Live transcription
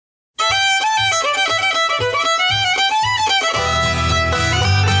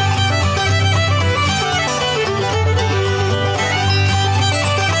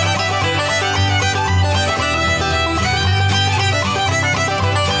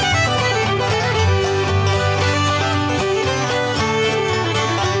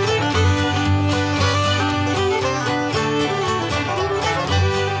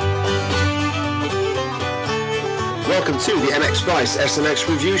to the MX Vice SMX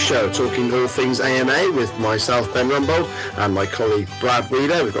review show, talking all things AMA with myself, Ben Rumbold, and my colleague Brad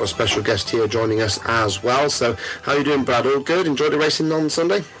Wheeler. We've got a special guest here joining us as well. So, how are you doing, Brad? All good? Enjoyed the racing on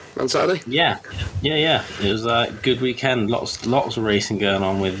Sunday? On Saturday? Yeah. It was a good weekend. Lots of racing going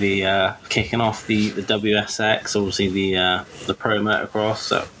on with the kicking off the WSX, obviously the Pro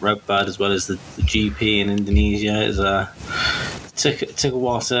Motocross at Redbud, as well as the GP in Indonesia. It took a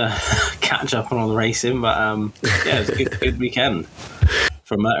while to catch up on all the racing, but it was a good weekend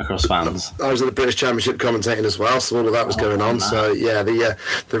for motocross fans. I was at the British Championship commentating as well, so all of that was going on. So yeah,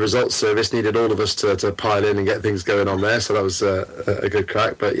 the results service needed all of us to pile in and get things going on there. So that was a good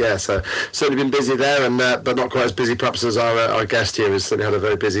crack. But yeah, so certainly been busy there, and but not quite as busy perhaps as our guest here. Has certainly had a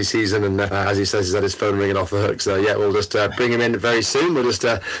very busy season, and as he says, he's had his phone ringing off the hook. So yeah, we'll just bring him in very soon. We'll just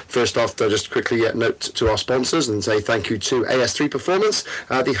first off just quickly note to our sponsors and say thank you to AS3 Performance,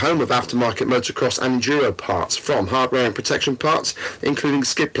 the home of aftermarket motocross and enduro parts, from hardware and protection parts, including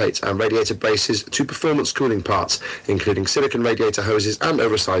skid plates and radiator braces, to performance cooling parts, including silicone radiator hoses and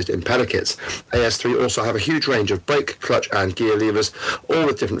oversized impeller kits. AS3 also have a huge range of brake, clutch and gear levers, all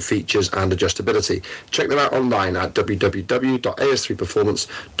with different features and adjustability. Check them out online at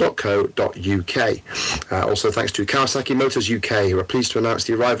www.as3performance.co.uk. Also thanks to Kawasaki Motors UK, who are pleased to announce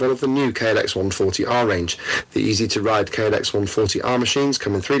the arrival of the new KLX 140R range. The easy-to-ride KLX 140R machines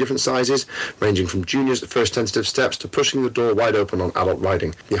come in 3 different sizes, ranging from juniors at first tentative steps to pushing the door wide open on adult riding.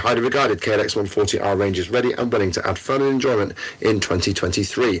 The highly regarded KLX 140R range is ready and willing to add fun and enjoyment in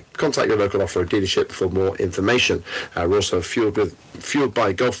 2023. Contact your local off-road dealership for more information. We're also fueled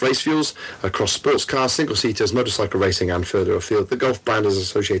by Gulf Race Fuels across sports cars, single-seaters, motorcycle racing and further afield. The Gulf brand is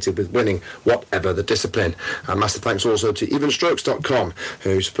associated with winning, whatever the discipline. And massive thanks also to evenstrokes.com,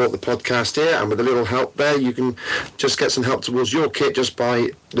 who support the podcast here, and with a little help there, you can just get some help towards your kit just by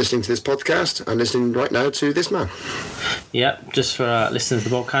listening to this podcast and listening right now to this man. Yep, just for listening to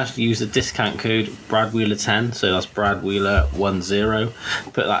the podcast, use the discount code BradWheeler10, so that's BradWheeler10.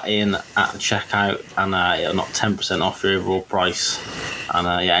 Put that in at the checkout, and it'll knock 10% off your overall price. And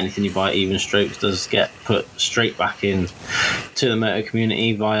anything you buy at Even Strokes does get put straight back in to the motor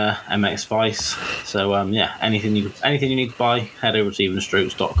community via MX Vice. So anything you need to buy, head over to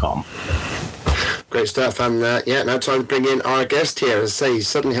evenstrokes.com. Great stuff, and now time to bring in our guest here. As I say, he's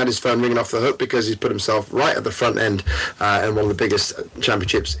suddenly had his phone ringing off the hook because he's put himself right at the front end in one of the biggest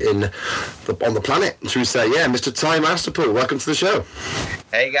championships on the planet. So we say, Mr. Ty Masterpool, welcome to the show.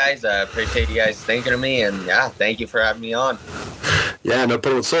 Hey guys, appreciate you guys thinking of me, and thank you for having me on. Yeah, no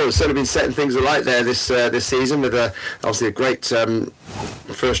problem at all. We've certainly been setting things alight there this season with obviously a great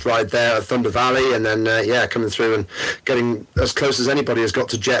first ride there at Thunder Valley, and then coming through and getting as close as anybody has got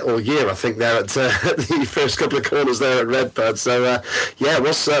to Jet all year, I think, there at the first couple of corners there at Redbud. So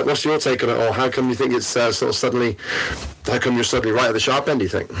what's your take on it all? How come you think it's how come you're suddenly right at the sharp end, do you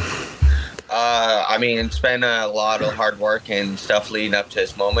think? It's been a lot of hard work and stuff leading up to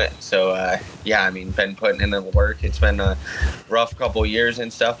this moment. So, been putting in the work. It's been a rough couple years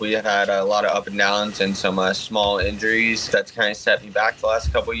and stuff. We have had a lot of up and downs and some small injuries that's kind of set me back the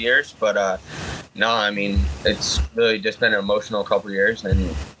last couple years. But, it's really just been an emotional couple years,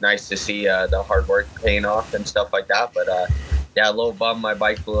 and nice to see the hard work paying off and stuff like that. But, a little bum. My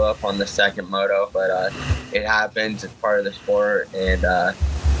bike blew up on the second moto, but it happens. It's part of the sport, and a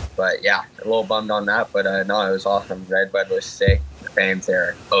little bummed on that, but it was awesome. Redbud was sick. The fans there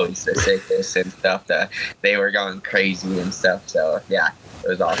are always the sickest and stuff. They were going crazy and stuff. So it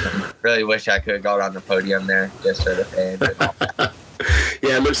was awesome. Really wish I could have got on the podium there just for the fans and all that.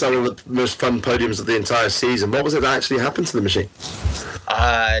 Yeah, it looks like one of the most fun podiums of the entire season. What was it that actually happened to the machine?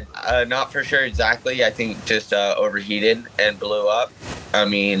 Not for sure exactly. I think just overheated and blew up.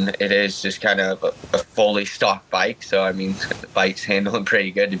 It is just kind of a fully stock bike. So, the bike's handling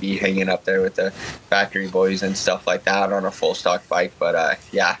pretty good to be hanging up there with the factory boys and stuff like that on a full stock bike. But,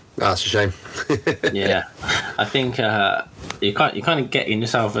 That's a shame. Yeah. I think you're kind of getting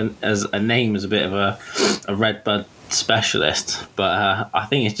yourself as a name as a bit of a Redbud specialist, but I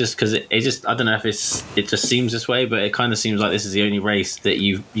think it's just because it just, I don't know if it just seems this way, but it kind of seems like this is the only race that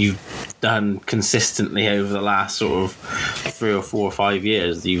you've done consistently over the last sort of 3 or 4 or 5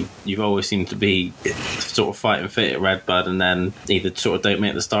 years. You've always seemed to be sort of fighting fit at Redbud, and then either sort of don't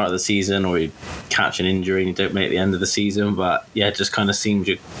make the start of the season, or you catch an injury and you don't make the end of the season. But it just kind of seems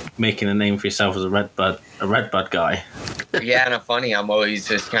you're making a name for yourself as a Redbud guy. Yeah, and funny, I'm always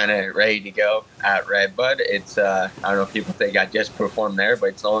just kind of ready to go at Redbud. It's I don't know if people think I just performed there, but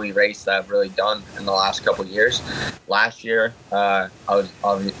it's the only race that I've really done in the last couple of years. Last year, I was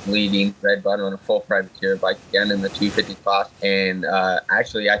leading Redbud on a full privateer bike again in the 250 class, and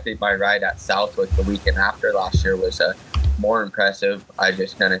actually, I think my ride at Southwick the weekend after last year was more impressive. I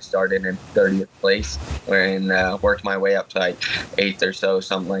just kind of started in 30th place and worked my way up to like 8th or so,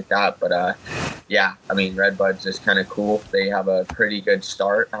 something like that. But yeah, I mean, Redbud's just kind of cool. They have a pretty good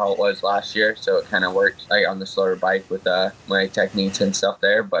start, how it was last year, so it kind of worked like on the slower bike with my techniques and stuff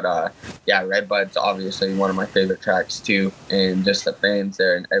there. But yeah, Redbud's obviously one of my favorite tracks too, and just the fans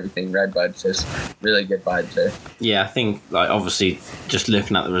there and everything. Redbud's just really good vibes there. Yeah, I think like obviously just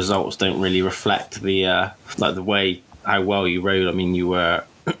looking at the results don't really reflect the like the way how well you rode. I mean, you were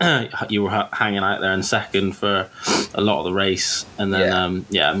you were hanging out there in second for a lot of the race, and then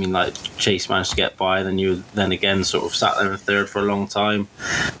I mean, like Chase managed to get by, then you then again sort of sat there in third for a long time.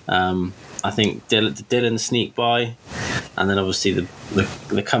 I think Dylan sneaked by, and then obviously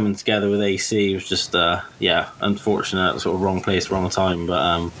the coming together with AC was just unfortunate, sort of wrong place, wrong time,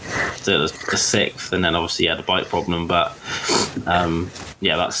 but still the sixth, and then obviously had a bike problem, but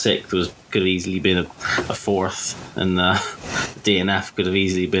that sixth could have easily been a fourth, and the DNF could have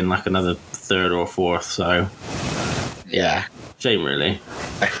easily been like another third or fourth, so yeah. Shame, really.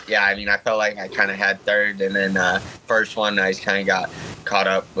 Yeah, I mean, I felt like I kind of had third, and then first one I just kind of got caught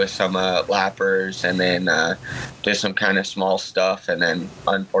up with some lappers, and then just some kind of small stuff, and then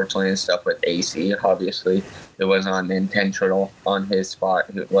unfortunately stuff with AC. Obviously, it wasn't intentional on his spot.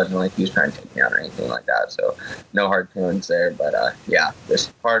 It wasn't like he was trying to take me out or anything like that. So no hard feelings there, but yeah,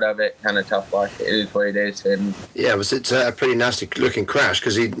 just part of it. Kind of tough luck. It is what it is. And yeah, was it a pretty nasty looking crash?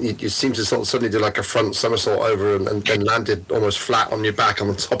 Because you seemed to sort of suddenly do like a front somersault over and then landed almost flat on your back on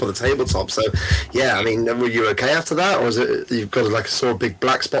the top of the tabletop. So yeah, I mean, were you okay after that, or was it you've got like a sort of big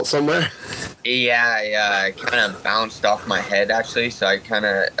black spot somewhere? Yeah, I kind of bounced off my head actually, so I kind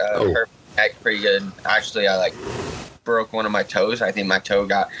of hurt my neck pretty good. Actually, I like broke one of my toes. I think my toe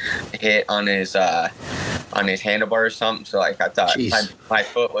got hit on his handlebar or something. So like I thought my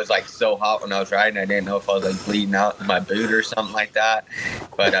foot was like so hot when I was riding. I didn't know if I was like bleeding out in my boot or something like that.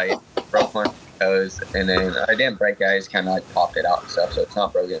 But I broke one of my toes, and then I didn't break it. I just kind of like popped it out and stuff. So it's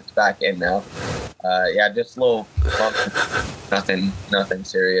not broken. It's back in now. Yeah, just a little bump. Nothing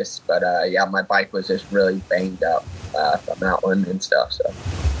serious. But yeah, my bike was just really banged up from that one and stuff. So.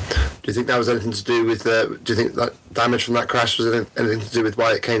 Do you think that was anything to do with? Do you think that damage from that crash was anything to do with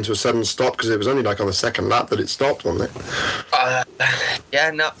why it came to a sudden stop? Because it was only like on the second lap that it stopped, wasn't it? Yeah,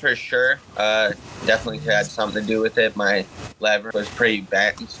 not for sure. Definitely had something to do with it. My lever was pretty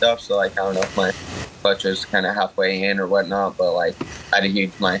bent and stuff, so like I don't know if my clutch was kind of halfway in or whatnot, but like I had to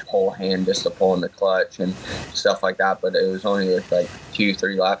use my whole hand just to pull in the clutch and stuff like that. But it was only with like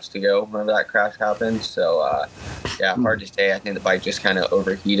 2-3 laps to go whenever that crash happened. So yeah, hard to say. I think the bike just kind of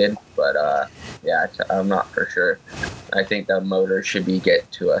overheated, but yeah, I'm not for sure. I think the motor should be getting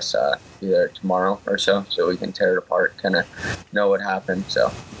to us either tomorrow or so we can tear it apart, kind of know what happened.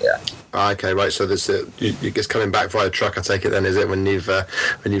 So yeah. Okay, right. So this you just coming back via truck, I take it then, is it, when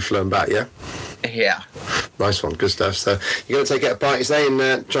you've flown back? Yeah. Yeah. Nice one, good stuff. So you're going to take it apart, you say,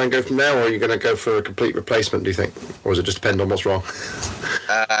 and try and go from there, or are you going to go for a complete replacement, do you think? Or does it just depend on what's wrong?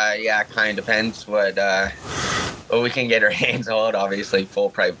 Yeah, it kind of depends what we can get our hands on. Obviously, full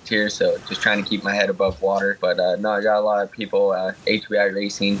privateer, so just trying to keep my head above water. But no, I got a lot of people, HBI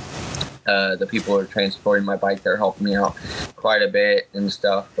Racing, the people who are transporting my bike, they're helping me out quite a bit and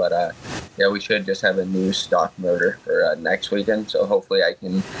stuff. But yeah, we should just have a new stock motor for next weekend. So hopefully I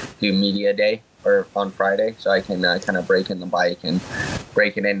can do media day or on Friday, so I can kind of break in the bike and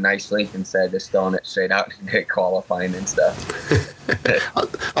break it in nicely instead of just throwing it straight out and qualifying and stuff.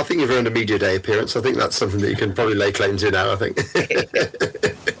 I think you've earned a media day appearance. I think that's something that you can probably lay claim to now, I think.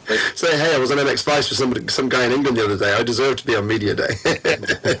 Say, hey, I was on MX5 for some guy in England the other day. I deserve to be on media day.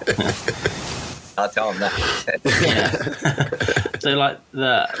 I'll tell him that. Yeah. So like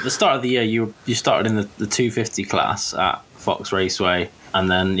the start of the year, you started in the 250 class at Fox Raceway, and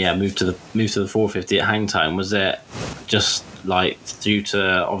then moved to the 450 at Hangtown. Was it just like due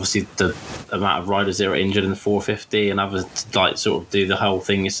to obviously the amount of riders that were injured in the 450 and others like sort of do the whole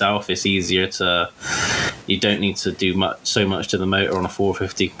thing yourself? It's easier you don't need to do so much to the motor on a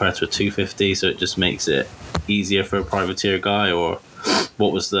 450 compared to a 250, so it just makes it easier for a privateer guy? Or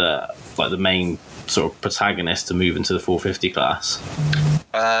what was the main sort of protagonist to move into the 450 class?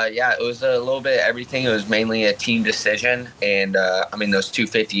 Yeah, it was a little bit of everything. It was mainly a team decision, and I mean those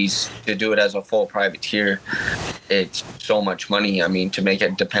 250s, to do it as a full privateer, it's so much money. I mean, to make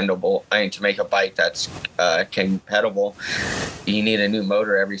it dependable, to make a bike that's compatible, you need a new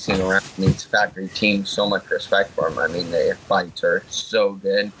motor every single round. I mean, it's factory team, so much respect for them. I mean, their bikes are so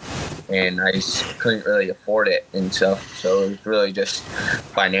good, and I just couldn't really afford it and stuff. So it was really just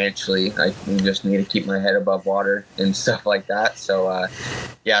financially, I just need to keep my head above water and stuff like that. So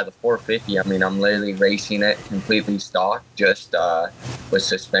yeah, the 450, I mean, I'm literally racing it completely stock, just with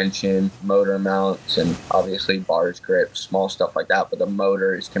suspension, motor mounts, and obviously bars, grips, small stuff like that. But the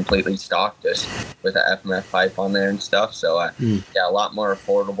motor is completely stock, just with an FMF pipe on there and stuff. So yeah, a lot more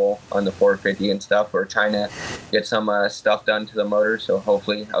affordable on the 450 and stuff. We're trying to get some stuff done to the motor, so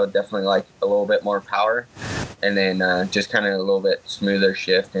hopefully I would definitely like a little bit more power, and then just kind of a little bit smoother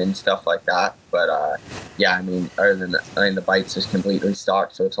shift and stuff like that. But yeah, I mean, the bike's is completely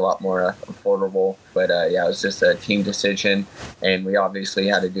stock, so it's a lot more affordable. But yeah, it was just a team decision, and we obviously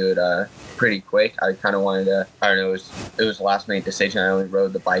had to do it pretty quick. I kind of wanted to, I don't know, it was a last minute decision. I only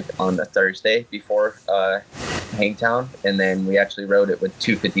rode the bike on the Thursday before Hangtown, and then we actually rode it with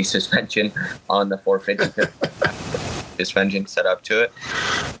 250 suspension on the 450 suspension set up to it.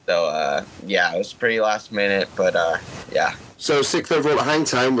 So yeah, it was pretty last minute, but yeah. So 6th overall at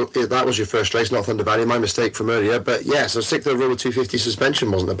Hangtown, that was your first race, not Thunder Valley, my mistake from earlier. But yeah, so 6th overall with 250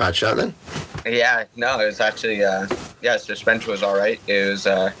 suspension wasn't a bad shot then? Yeah, no, it was actually, yeah, suspension was all right. It was,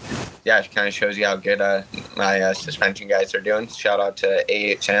 yeah, it kind of shows you how good my suspension guys are doing. Shout out to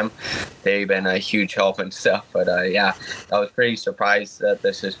AHM. They've been a huge help and stuff. But yeah, I was pretty surprised that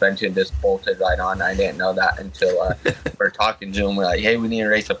the suspension just bolted right on. I didn't know that until we're talking to them. We're like, hey, we need to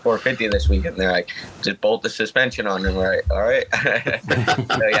race a 450 this week. And they're like, just bolt the suspension on. And we're like, all right.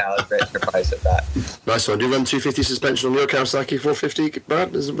 So yeah, I was very surprised at that. Nice one. Do you run 250 suspension on your Kawasaki 450,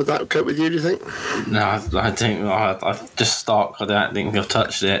 Brad? Would that cope with you, do you think? No, I think I just stock. I don't think I've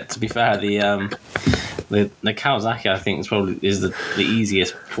touched it. To be fair, the Kawasaki I think is the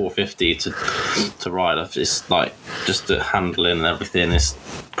easiest 450 to ride. It's like just the handling and everything is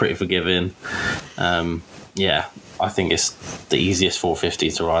pretty forgiving. Yeah, I think it's the easiest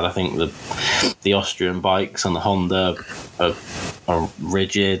 450 to ride. I think the Austrian bikes and the Honda are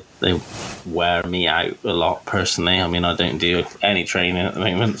rigid. They wear me out a lot personally. I mean, I don't do any training at the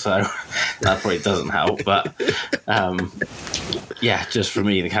moment, so that probably doesn't help. But yeah, just for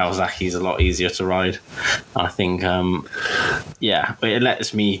me, the Kawasaki is a lot easier to ride. I think, yeah, but it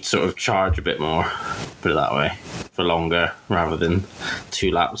lets me sort of charge a bit more, put it that way, for longer rather than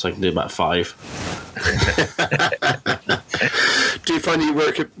 2 laps. I can do about 5. Do you find you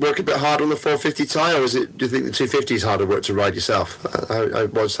work a bit hard on the 450 tyre, or do you think the 250 is harder work to ride yourself? How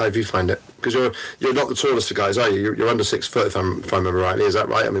do you find it? Because you're not the tallest of guys, are you? You're under 6 foot, if I remember rightly. Is that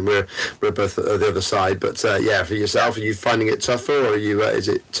right? I mean, we're both at the other side, but yeah, for yourself, are you finding it tougher, or are you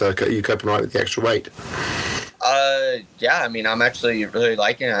are you coping right with the extra weight? Yeah, I mean, I'm actually really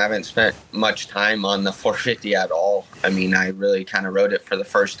liking it. I haven't spent much time on the 450 at all. I mean, I really kind of rode it for the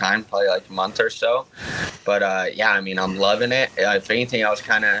first time, probably like a month or so. But yeah, I mean, I'm loving it. If anything, I was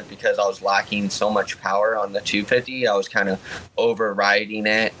kind of, because I was lacking so much power on the 250, I was kind of overriding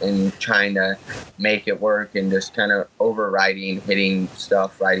it and trying to make it work, and just kind of overriding, hitting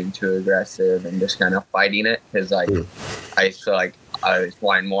stuff, riding too aggressive, and just kind of fighting it. Because like, I feel like I was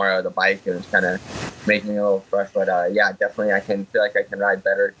wanting more out of the bike, and it was kind of making me a little fresh. But yeah, definitely I can feel like I can ride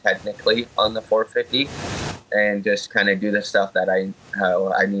better technically on the 450, and just kind of do the stuff that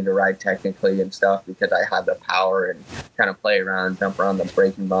I need to ride technically and stuff, because I have the power and kind of play around, jump around the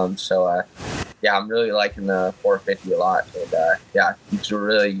braking bumps. So yeah, I'm really liking the 450 a lot. And yeah, it's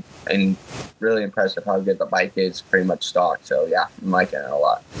really impressive how good the bike is, pretty much stock. So yeah, I'm liking it a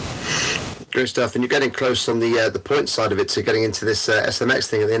lot. Great stuff. And you're getting close on the point side of it to getting into this SMX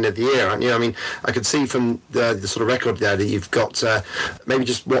thing at the end of the year, aren't you? I mean, I could see from the sort of record there that you've got maybe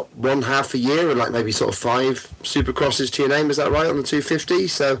just, one half a year and like maybe sort of 5 supercrosses to your name. Is that right, on the 250?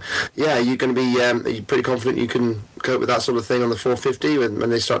 So, yeah, you're going to be are you pretty confident you can cope with that sort of thing on the 450 when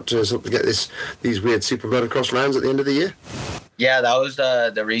they start to sort of get these weird super motocross rounds at the end of the year? Yeah, that was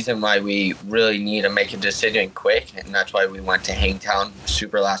the reason why we really need to make a decision quick, and that's why we went to Hangtown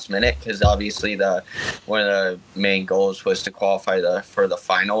super last minute, because obviously one of the main goals was to qualify for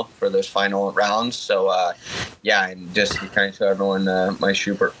those final rounds. So yeah, and just to kind of show everyone my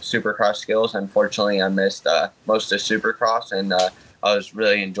supercross skills. Unfortunately, I missed most of supercross, and I was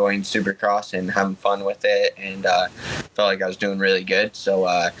really enjoying Supercross and having fun with it, and felt like I was doing really good.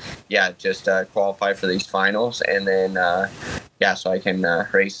 So yeah, just qualify for these finals, and then yeah, so I can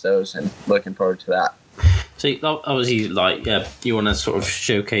race those, and looking forward to that. So obviously, like, yeah, you want to sort of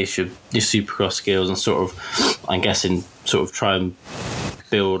showcase your Supercross skills and sort of, I'm guessing, sort of try and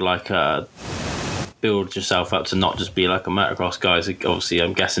build like a build yourself up to not just be like a motocross guy. So obviously,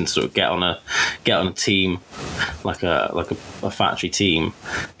 I'm guessing to sort of get on a team, like a factory team.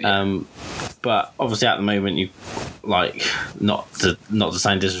 But obviously, at the moment, you like not to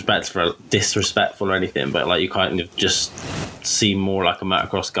sound disrespectful or anything, but like you kind of just seem more like a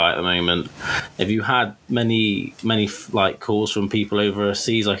motocross guy at the moment. Have you had many like calls from people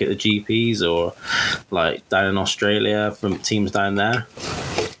overseas, like at the GPs or like down in Australia from teams down there?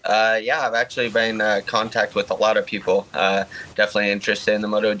 Yeah, I've actually been in contact with a lot of people. Definitely interested in the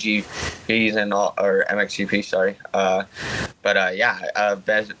MotoGPs and all, or MXGP, sorry. But yeah, I've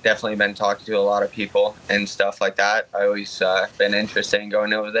definitely been talking to a lot of people and stuff like that. I always been interested in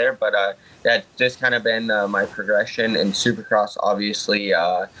going over there, but yeah, it's just kind of been my progression in Supercross. Obviously,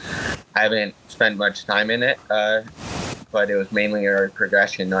 I haven't spent much time in it. But it was mainly our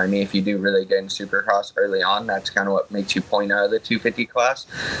progression. I mean, if you do really good in Supercross early on, that's kind of what makes you point out of the 250 class.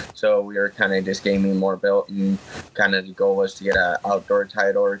 So we were kind of just getting me more built, and kind of the goal was to get an outdoor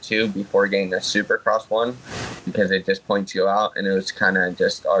title or two before getting a Supercross one, because it just points you out. And it was kind of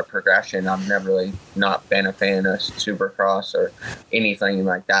just our progression. I've never really not been a fan of Supercross or anything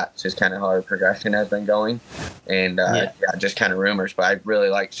like that. It's just kind of how our progression has been going. And yeah, just kind of rumors. But I really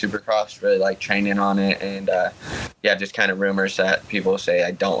like Supercross, really like training on it, and yeah, just kind of rumors that people say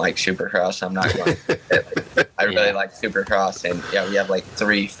I don't like Supercross. I'm not going to. I really like Supercross, and yeah, we have like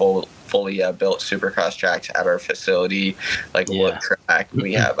 3 fully built Supercross tracks at our facility, like wood track.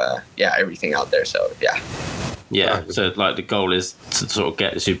 We have everything out there. So yeah, so like the goal is to sort of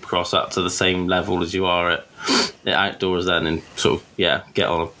get the Supercross up to the same level as you are at outdoors, then, and sort of get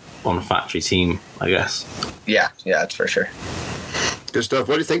on a factory team, I guess. Yeah, that's for sure. Good stuff.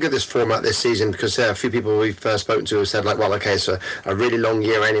 What do you think of this format this season? Because a few people we've spoken to have said, like, well, okay, so a really long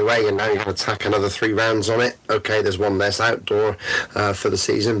year anyway, and now you're going to tack another 3 rounds on it. Okay, there's one less outdoor for the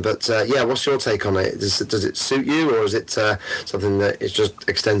season. But, yeah, what's your take on it? Does it suit you, or is it something that it just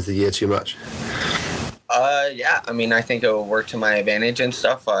extends the year too much? Yeah, I mean, I think it will work to my advantage and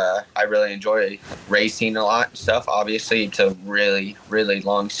stuff. I really enjoy racing a lot and stuff. Obviously, it's a really, really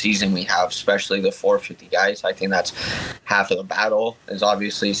long season we have, especially the 450 guys. I think that's half of the battle, is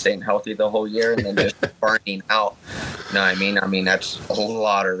obviously staying healthy the whole year and then just burning out. You know what I mean? I mean, that's a whole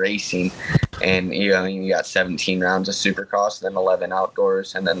lot of racing. And, you know, you got 17 rounds of Supercross, then 11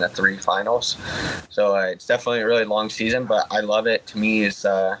 outdoors, and then the 3 finals. So it's definitely a really long season, but I love it. To me, is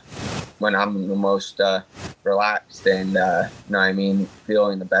when I'm the most relaxed and, you know what I mean,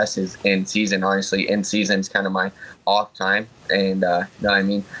 feeling the best is in season. Honestly, in season is kind of my off time. And, you know what I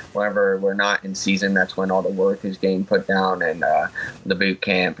mean, whenever we're not in season, that's when all the work is getting put down, and the boot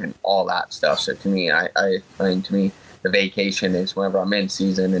camp and all that stuff. So to me, I mean, to me, the vacation is whenever I'm in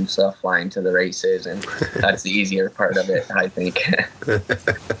season and stuff, flying to the races, and that's the easier part of it, I think.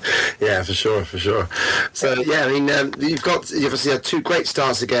 Yeah, for sure. So yeah, I mean, you obviously had 2 great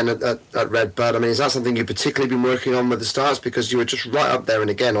starts again at Redbud. I mean, is that something you've particularly been working on with the starts, because you were just right up there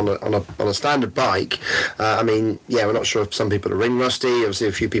and again on a standard bike? I mean, yeah, we're not sure if some people are ring rusty. Obviously,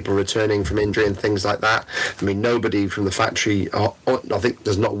 a few people returning from injury and things like that. I mean, nobody from the factory. I think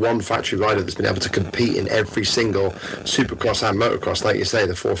there's not one factory rider that's been able to compete in every single Supercross and motocross. Like you say,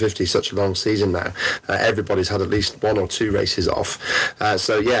 the 450 is such a long season now. Everybody's had at least 1 or 2 races off.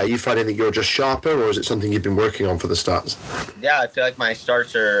 So yeah, are you finding that you're just sharper, or is it something you've been working on for the starts? Yeah, I feel like my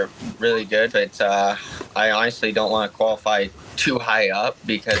starts are really good, but I honestly don't want to qualify too high up,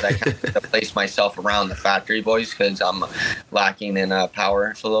 because I kind of place myself around the factory boys, because I'm lacking in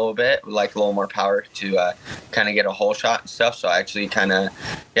power a little bit. Like a little more power to kind of get a hole shot and stuff. So I actually kind of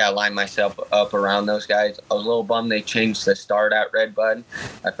line myself up around those guys. I was a little bummed they changed the start at Redbud.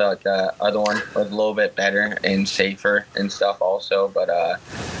 I felt like the other one was a little bit better and safer and stuff also. But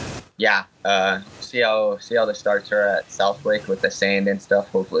yeah, see how the starts are at Southwick with the sand and stuff.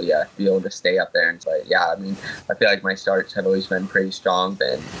 Hopefully, be able to stay up there. And but yeah, I mean, I feel like my starts have always been pretty strong.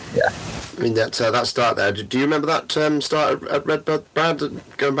 And yeah, I mean, that start there. Do you remember that start at Redbud, Brad?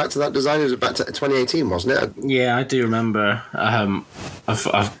 Going back to that design, it was back to 2018, wasn't it? Yeah, I do remember.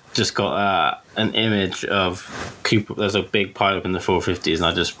 I've just got an image of Cooper. There's a big pile up in the 450s, and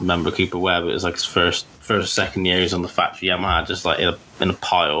I just remember Cooper Webb. It was like his first second year. He's on the factory Yamaha, just like in a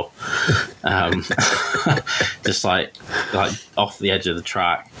pile, just like off the edge of the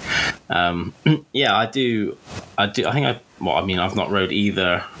track. Yeah, I do. I think I've not rode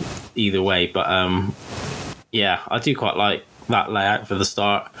either way, but yeah, I do quite like that layout for the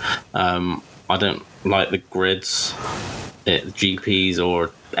start. I don't like the grids at GPs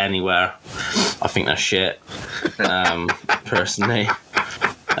or anywhere. I think they're shit, personally.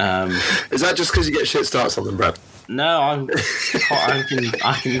 Is that just because you get shit starts on them, Brad? No, I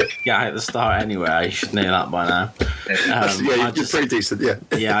can get out the start anywhere. I should know that by now. You're pretty decent, yeah.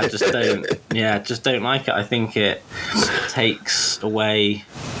 Yeah, I just don't like it. I think it takes away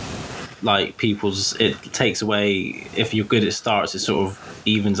it takes away, if you're good at starts, it sort of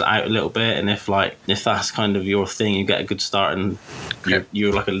evens it out a little bit, and if that's kind of your thing, you get a good start and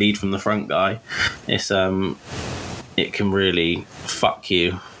you're like a lead from the front guy, it's it can really fuck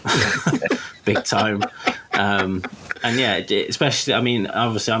you big time. And yeah, especially, I mean,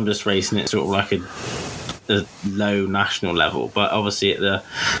 obviously I'm just racing it sort of like a low national level, but obviously at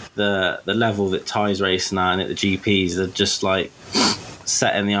the level that Ty's racing at and at the GPs, they're just like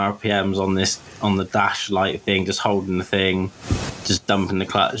setting the RPMs on the dash light thing, just holding the thing, just dumping the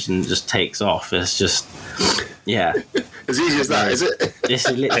clutch and just takes off. It's just, yeah. As easy as that, is it? It's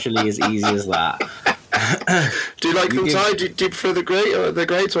literally as easy as that. Do you like them, Ty? Do you prefer the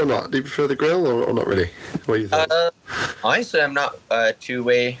grades or not? Do you prefer the grill or not really? What do you think? Honestly, I'm not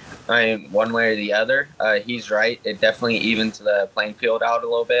two-way. I'm one way or the other. He's right. It definitely evens the playing field out a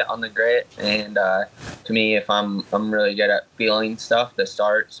little bit on the grit. And to me, if I'm really good at feeling stuff to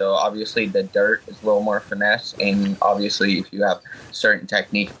start. So obviously the dirt is a little more finesse. And obviously if you have certain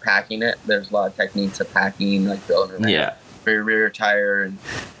technique of packing it, there's a lot of techniques of packing, like building rear tire, and you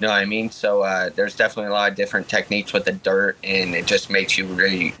know what I mean. So there's definitely a lot of different techniques with the dirt, and it just makes you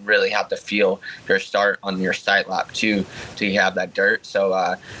really, really have to feel your start on your sight lap too, till you have that dirt.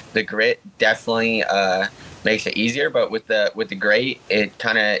 So the grit definitely makes it easier, but with the grate,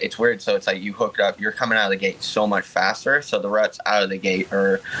 it's weird. So it's like you hook it up, you're coming out of the gate so much faster. So the ruts out of the gate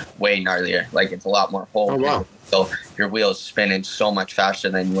are way gnarlier. Like it's a lot more hold. Oh, wow. So your wheels spinning so much faster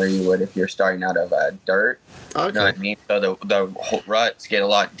than where you would if you're starting out of dirt. Okay. You know what I mean? So the ruts get a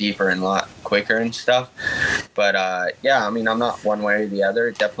lot deeper and a lot quicker and stuff. But yeah, I mean, I'm not one way or the other.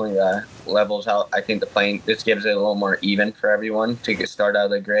 It definitely levels out. I think this gives it a little more even for everyone to get started out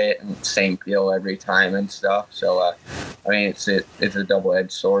of the grid and same feel every time and stuff. So I mean, it's a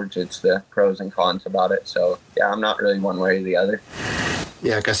double-edged sword. It's the pros and cons about it. So yeah, I'm not really one way or the other.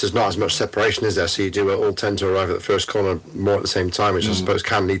 Yeah, I guess there's not as much separation, is there? So you do all tend to arrive at the first corner more at the same time, which I suppose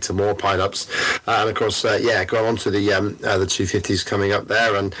can lead to more pile-ups. And of course, going on to the 250s coming up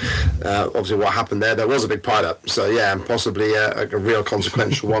there, and obviously what happened there was a big pile-up. So yeah, and possibly a real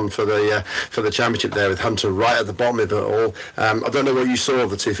consequential one for the championship there, with Hunter right at the bottom of it all. I don't know what you saw of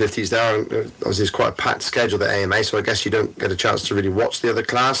the 250s there. Obviously, it's quite a packed schedule at AMA, so I guess you don't get a chance to really watch the other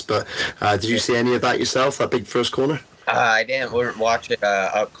class. But did you see any of that yourself? That big first corner? I didn't watch it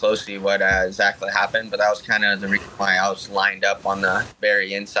up closely what exactly happened, but that was kind of the reason why I was lined up on the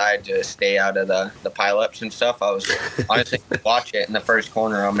very inside to stay out of the pile-ups and stuff. I was honestly watch it in the first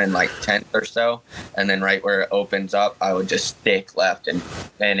corner. I'm in like 10th or so, and then right where it opens up, I would just stick left and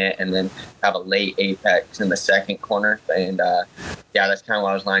spin it, and then have a late apex in the second corner. And yeah, that's kind of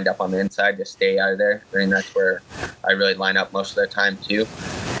why I was lined up on the inside to stay out of there. I mean, that's where I really line up most of the time too.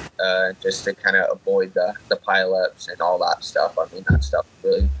 Just to kind of avoid the pile-ups and all that stuff. I mean, that stuff is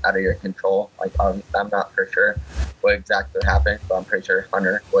really out of your control. Like, I'm not for sure what exactly happened, but I'm pretty sure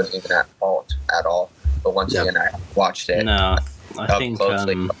Hunter wasn't even at fault at all. But once again, I watched it up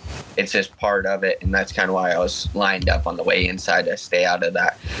closely. It's just part of it, and that's kind of why I was lined up on the way inside to stay out of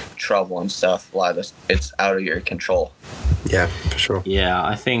that trouble and stuff. A lot of this, it's out of your control. Yeah, for sure. Yeah,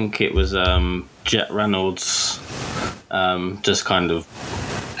 I think it was Jet Reynolds just kind of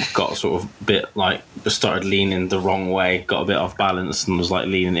got sort of a bit like started leaning the wrong way, got a bit off balance, and was like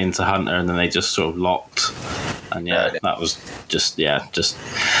leaning into Hunter, and then they just sort of locked, and that was just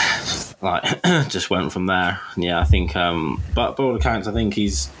like just went from there. And yeah, I think but by all accounts, I think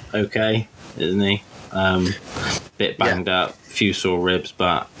he's okay, isn't he? Bit banged up, few sore ribs,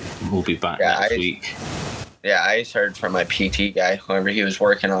 but we'll be back next week. Yeah, I just heard from my PT guy, whenever he was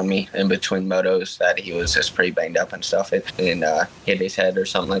working on me in between motos, that he was just pretty banged up and stuff, and hit his head or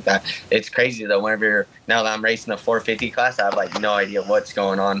something like that. It's crazy, though, now that I'm racing the 450 class, I have, like, no idea what's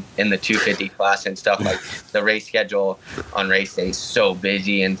going on in the 250 class and stuff. Like, the race schedule on race day is so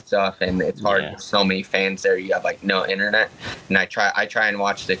busy and stuff, and it's hard. There's so many fans there. You have, like, no internet. And I try and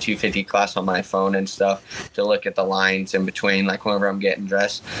watch the 250 class on my phone and stuff to look at the lines in between, like, whenever I'm getting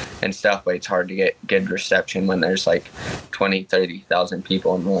dressed and stuff, but it's hard to get good reception when there's like 20,000-30,000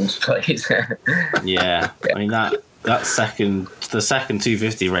 people in one place. Yeah, I mean the second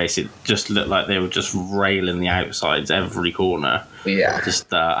 250 race, it just looked like they were just railing the outsides every corner. Yeah, just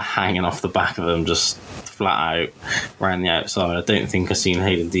hanging off the back of them, just flat out around the outside. I don't think I've seen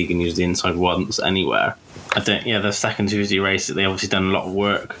Hayden Deegan use the inside once anywhere. The second 250 race, they obviously done a lot of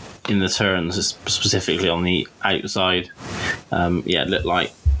work in the turns, specifically on the outside. It looked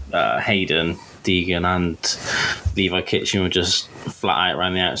like Hayden Deegan and Levi Kitchen were just flat out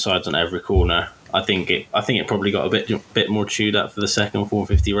around the outsides on every corner. I think it probably got a bit more chewed up for the second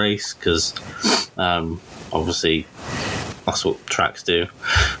 450 race because obviously that's what tracks do.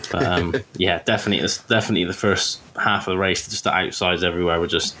 But yeah, definitely the first half of the race, just the outsides everywhere were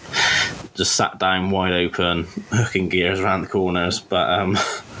just sat down wide open, hooking gears around the corners. But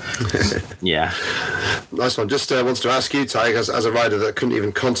yeah. Nice one. Just wanted to ask you, Ty, as a rider that couldn't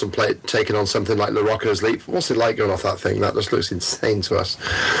even contemplate taking on something like LaRocco's Leap, what's it like going off that thing? That just looks insane to us.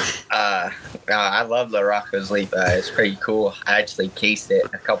 I love LaRocco's Leap. It's pretty cool. I actually cased it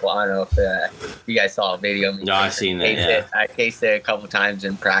a couple. I don't know if you guys saw a video of me. No, I've seen it. Yeah. I cased it a couple times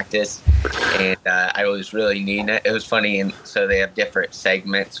in practice, and I was really needing it. It was funny, and so they have different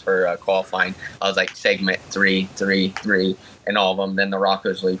segments for qualifying. I was like segment 3, 3, 3. And all of them. Then the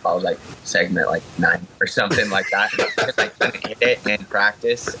LaRocco's Leap, I was like segment 9 or something like that. I couldn't hit it in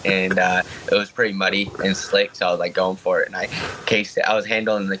practice, and it was pretty muddy and slick, so I was like going for it, and I cased it. I was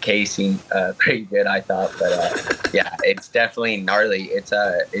handling the casing pretty good, I thought, but yeah, it's definitely gnarly.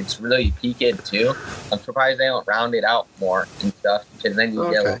 It's really peaked too. I'm surprised they don't round it out more and stuff, because then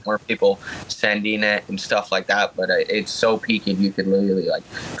you get a lot more people sending it and stuff like that. But it's so peaked you could literally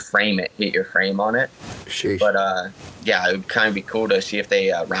frame it, hit your frame on it. Sheesh. But yeah, it would kind of be cool to see if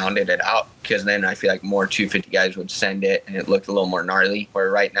they rounded it out, because then I feel like more 250 guys would send it and it looked a little more gnarly,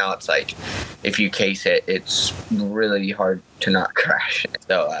 where right now it's like if you case it, it's really hard to not crash.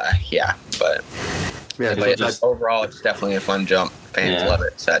 So yeah, but overall it's definitely a fun jump. Fans love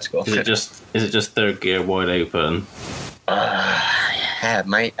it, so that's cool. Is it just third gear wide open? Yeah,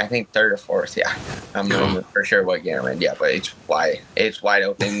 I think third or fourth. Yeah, I'm not for sure what gear I'm in. Yeah, but it's wide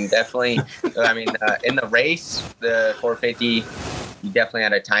open. Definitely. I mean, in the race, the 450, you definitely had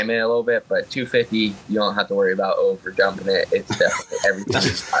to time it a little bit, but 250, you don't have to worry about over jumping it. It's definitely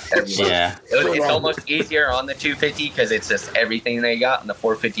everything. Yeah, it's almost easier on the 250 because it's just everything they got. On the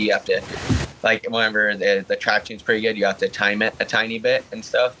 450, you have to. Whenever the traction's pretty good, you have to time it a tiny bit and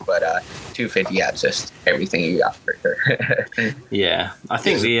stuff. But 250, yeah, it's just everything you got for sure. Yeah, I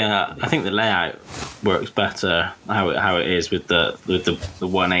think the layout works better how it is with the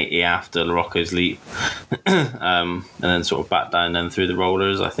 180 after LaRocco's Leap, and then sort of back down then through the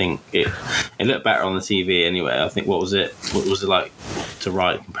rollers. I think it looked better on the TV anyway. I think what was it like to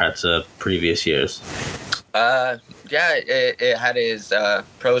ride compared to previous years? Yeah, it had its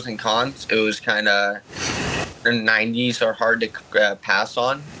pros and cons. It was kind of the 90s are hard to pass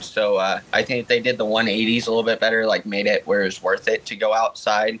on, so I think if they did the 180s a little bit better, made it where it's worth it to go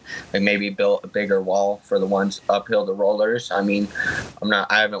outside, maybe built a bigger wall for the ones uphill the rollers. I mean,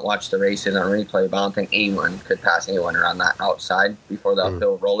 I haven't watched the races on replay, but I don't think anyone could pass anyone around that outside before the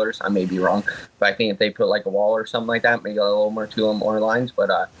uphill rollers. I may be wrong, but I think if they put a wall or something like that, maybe a little more two more lines.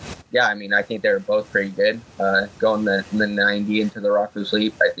 But yeah, I mean, I think they're both pretty good. Going the 90 into the LaRocco's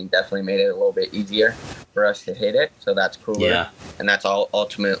Leap, I think definitely made it a little bit easier for us to hit it, so that's cooler. Yeah. And that's all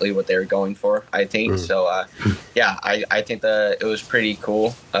ultimately what they were going for, I think. So yeah, I think it was pretty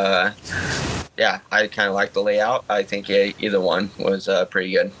cool. Yeah, I kind of like the layout. I think either one was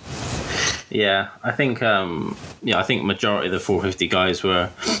pretty good. Yeah, I think I think majority of the 450 guys were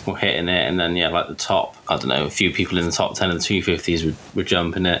hitting it, and then the top, I don't know, a few people in the top 10 of the 250s were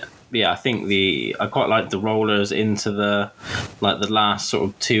jumping it. Yeah, I think I quite like the rollers into the last sort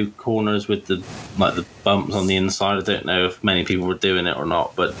of two corners with the bumps on the inside. I don't know if many people were doing it or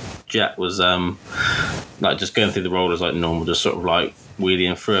not, but Jet was just going through the rollers like normal, just sort of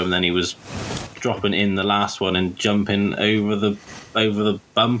wheeling through them. And then he was dropping in the last one and jumping over the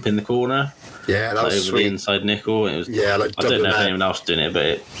bump in the corner. Yeah, that was over sweet. The inside nickel. It was, yeah, I don't know if anyone else doing it, but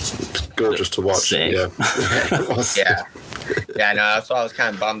it's gorgeous to watch. Sick. Yeah, it was. Yeah. Yeah, no, that's why I was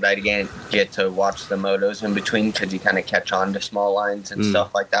kind of bummed I didn't get to watch the motos in between, because you kind of catch on to small lines and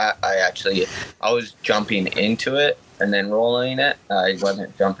stuff like that. I was jumping into it and then rolling it. I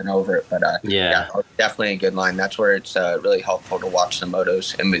wasn't jumping over it, but yeah, definitely a good line. That's where it's really helpful to watch the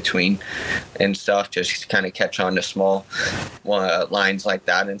motos in between and stuff, just kind of catch on to small lines like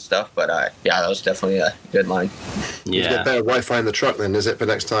that and stuff. But yeah, that was definitely a good line. Yeah. You get better Wi-Fi in the truck then, is it, for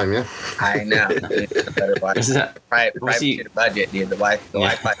next time, yeah? I know. Better Wi-Fi. Probably to the budget, dude. The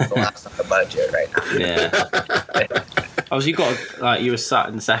Wi-Fi is the last on the budget right now. Yeah. You got you were sat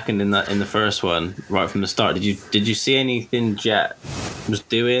in second in the first one right from the start. Did you see anything Jet was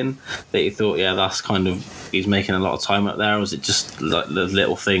doing that you thought, yeah, that's kind of, he's making a lot of time up there? Or was it just the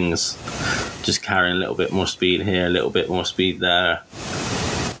little things, just carrying a little bit more speed here, a little bit more speed there?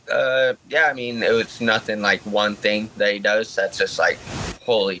 Yeah, I mean, it was nothing one thing that he does that's just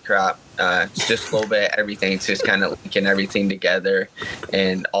holy crap. It's just a little bit everything. It's just kind of linking everything together,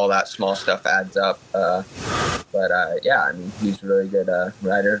 and all that small stuff adds up. Yeah, I mean, he's a really good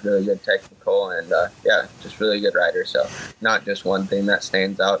rider, really good technical, and yeah, just really good rider. So not just one thing that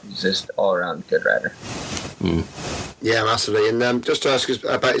stands out. He's just all around good rider. Yeah, massively. And just to ask you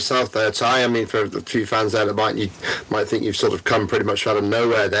about yourself there, Ty, I mean, for a few fans there that might think you've sort of come pretty much out of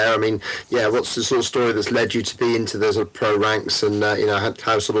nowhere there. I mean, yeah, what's the sort of story that's led you to be into the sort of pro ranks, and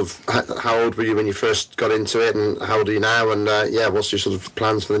how old were you when you first got into it, and how old are you now, and yeah, what's your sort of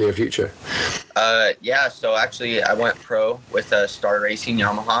plans for the near future? Yeah, so actually I went pro with Star Racing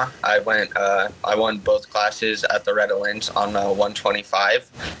Yamaha. I won both classes at the Red Lens on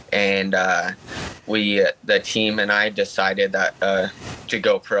 125, and the team and I decided that to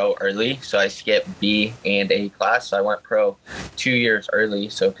go pro early, so I skipped B and A class. So I went pro 2 years early,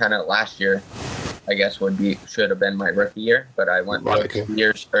 so kind of last year I guess should have been my rookie year, but I went pro 2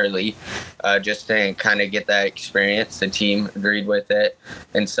 years early, just to kind of get that experience. The team agreed with it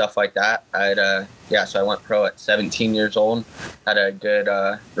and stuff like that. So I went pro at 17 years old, had a good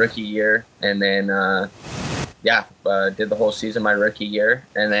rookie year, and then did the whole season my rookie year.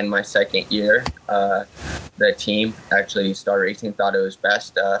 And then my second year, the team, actually Star Racing, thought it was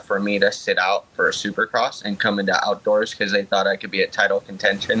best for me to sit out for a Supercross and come into outdoors because they thought I could be a title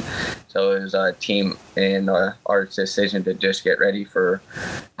contention. So it was a team and our decision to just get ready for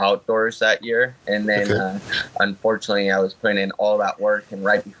outdoors that year. And then unfortunately I was putting in all that work, and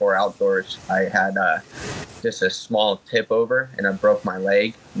right before outdoors I had just a small tip over and I broke my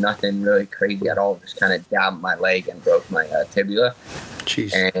leg. Nothing really crazy at all, just kind of jabbed my leg and broke my tibia.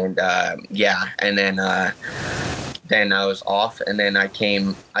 Jeez. And then I was off, and then I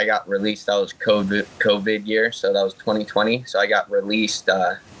got released. That was COVID year, so that was 2020. So I got released,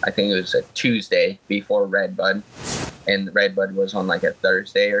 I think it was a Tuesday before Red Bud, and Red Bud was on like a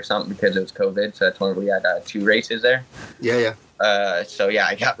Thursday or something because it was COVID. So that's when we had 2 races there. Yeah.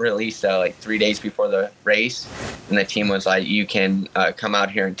 I got released like 3 days before the race, and the team was like, you can come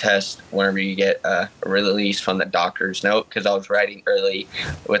out here and test whenever you get a release from the doctor's note, because I was riding early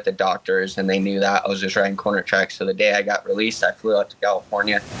with the doctors and they knew that. I was just riding corner tracks. So the day I got released, I flew out to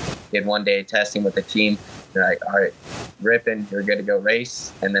California, did 1 day of testing with the team. They're like, all right, ripping, you're good to go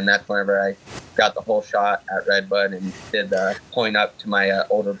race. And then that's whenever I got the whole shot at Red Bud and did the point up to my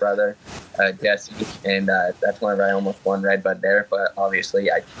older brother, Jesse. And that's whenever I almost won Red Bud there. But obviously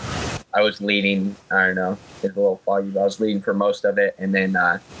I was leading, I don't know, it's a little foggy, but I was leading for most of it. And then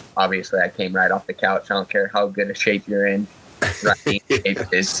obviously I came right off the couch. I don't care how good a shape you're in. Riding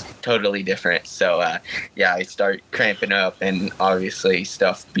is totally different. So I start cramping up, and obviously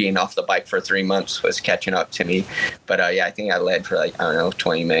stuff being off the bike for 3 months was catching up to me. But I think I led for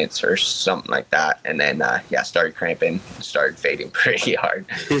 20 minutes or something like that, and then started cramping, started fading pretty hard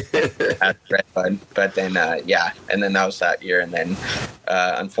at Red Bud. But then and then that was that year. And then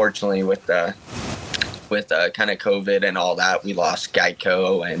unfortunately with kind of COVID and all that, we lost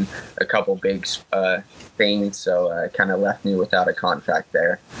Geico and a couple big things, so kind of left me without a contract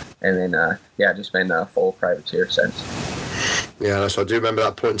there. And then just been a full privateer since. Yeah, so I do remember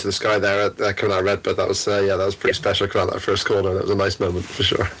that point to the sky there coming out of Red, but that was that was pretty special coming out that first corner. That was a nice moment for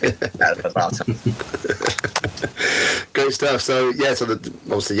sure. That was awesome. Great stuff. So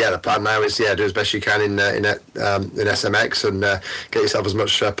obviously the plan now is do as best you can in SMX and get yourself as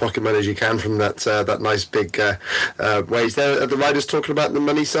much pocket money as you can from that nice big ways there. Are the riders talking about the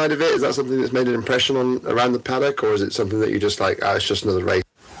money side of it? Is that something that's made an impression on around the paddock, or is it something that you just like, it's just another race?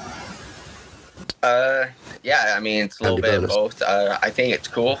 I mean, it's a little bit of both. I think it's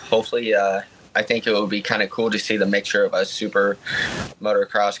cool. Hopefully, I think it would be kind of cool to see the mixture of a super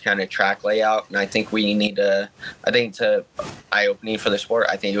motocross kind of track layout. And I think we need to, it's eye-opening for the sport.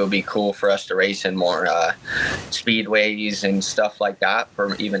 I think it would be cool for us to race in more speedways and stuff like that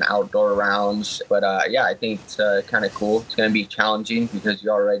for even outdoor rounds. But I think it's kind of cool. It's going to be challenging because you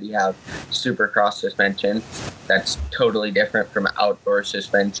already have supercross suspension. That's totally different from outdoor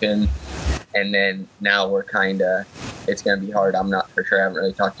suspension. And then now it's going to be hard. I'm not for sure. I haven't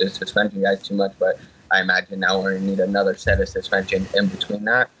really talked to the suspension guys too much, but I imagine now we're going to need another set of suspension in between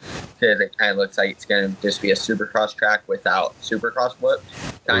that, because it kind of looks like it's going to just be a supercross track without supercross whips,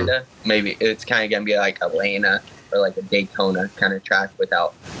 kind of. Maybe it's kind of going to be like a Lena or like a Daytona kind of track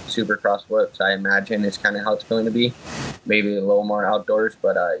without supercross whips. I imagine is kind of how it's going to be. Maybe a little more outdoors,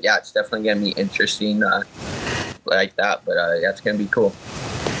 but it's definitely going to be interesting like that. But it's going to be cool.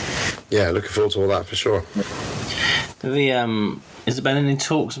 Yeah, looking forward to all that for sure. Has there been any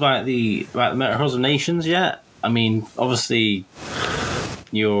talks about the Motocross of Nations yet? I mean, obviously,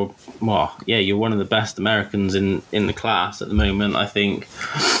 you're one of the best Americans in the class at the moment. I think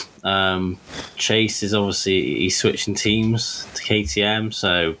Chase is obviously he's switching teams to KTM,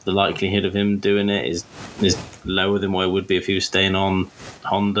 so the likelihood of him doing it is lower than what it would be if he was staying on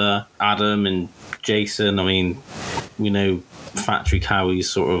Honda. Adam and Jason, I mean, we know Factory Cowie's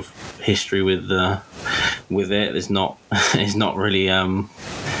sort of history with it. It's not really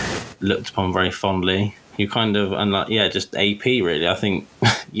looked upon very fondly. You kind of just AP really. I think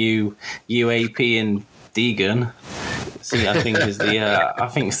you AP and Deegan. See, I think it's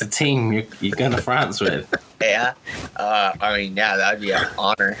the team you're going to France with. Yeah, I mean, yeah, that would be an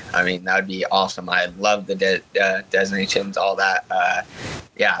honor. I mean, that would be awesome. I love the designations, all that.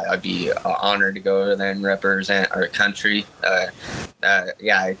 Yeah, I'd be honored to go over there and represent our country.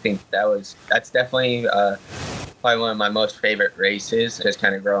 Yeah, I think that's definitely probably one of my most favorite races. Just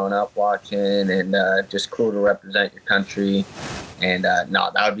kind of growing up watching, and just cool to represent your country. And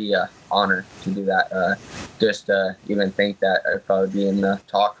that would be an honor to do that. Just even think that if I would be in the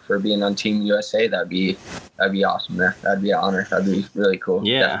talk for being on Team USA, that'd be awesome. There, that'd be an honor. That'd be really cool.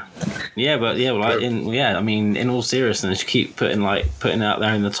 Yeah, yeah, but I mean, in all seriousness, you keep putting it out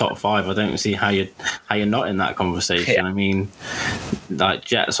there in the top 5. I don't see how you're not in that conversation. Yeah. I mean, like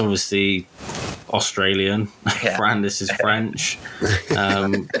Jet's obviously Australian, yeah. Brandis is French.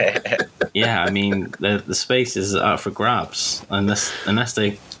 Yeah, I mean the space is up for grabs unless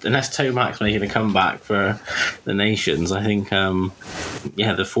Tomac's making a comeback for the nations. I think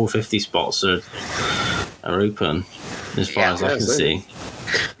the 450 spots are open as far as I can see.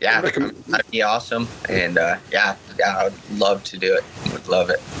 Yeah, that'd be awesome, and I'd love to do it. Would love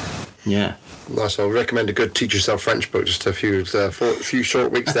it. Yeah. Nice. I'll recommend a good Teach Yourself French book. Just a few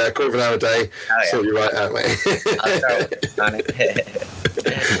short weeks there, quarter of an hour a day. Sort you right out, mate. I'll start on it.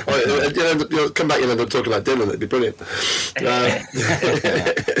 You'll come back and end up talking like Dylan. It'd be brilliant.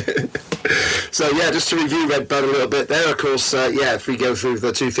 So just to review Red Bud a little bit there, of course, if we go through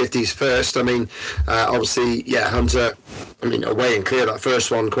the 250s first, I mean, obviously, Hunter, I mean, away and clear that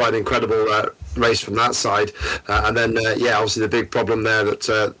first one, quite an incredible race from that side, and then obviously the big problem there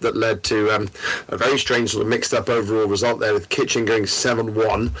that led to a very strange sort of mixed up overall result there, with Kitchen going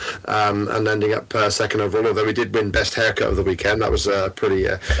 7-1 and ending up second overall, although he did win best haircut of the weekend. That was a pretty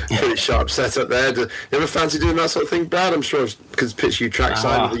sharp setup there. Do you ever fancy doing that sort of thing, Brad? I'm sure because pitch you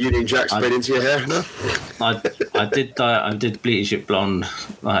trackside with the Union Jack sprayed into your hair. No, I did bleach it blonde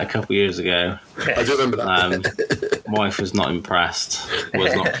like a couple of years ago. I do remember that. Wife was not impressed,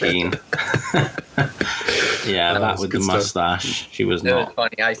 was not keen. That with the mustache, she was not. It was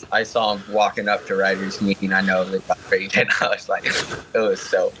funny. I saw him walking up to Riders meeting. I know they got great, and I was like, it was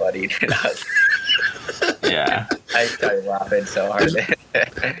so funny. I started laughing so hard.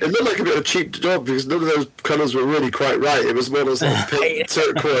 It looked like a bit of a cheap job because none of those colours were really quite right. It was more of like pink,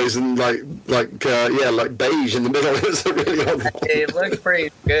 turquoise, and like beige in the middle. It was a really odd one. It looked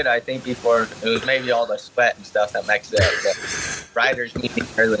pretty good. I think before it was maybe all the sweat and stuff that mixed it up. But Riders meeting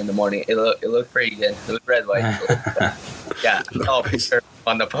early in the morning, it looked pretty good. It was red, white. For sure.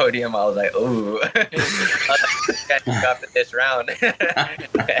 On the podium, I was like, ooh, got this round.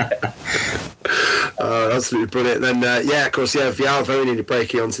 Absolutely brilliant. Then, of course, Vial very nearly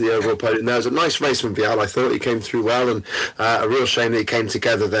breaking onto the overall podium. There was a nice race from Vial. I thought he came through well, and a real shame that he came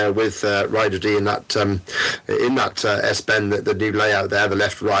together there with Ryder D in that S-bend, the new layout there, the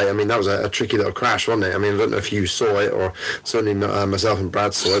left-right. I mean, that was a tricky little crash, wasn't it? I mean, I don't know if you saw it, or certainly myself and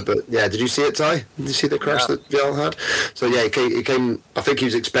Brad saw it, but did you see it, Ty? Did you see the crash that Vial had? So, he came, I think he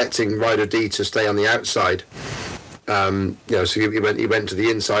was expecting Ryder D to stay on the outside. So he went to the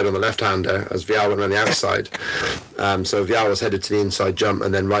inside on the left-hander as Vial went on the outside. So Vial was headed to the inside jump,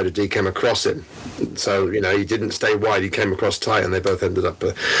 and then Ryder D came across him. So he didn't stay wide; he came across tight, and they both ended up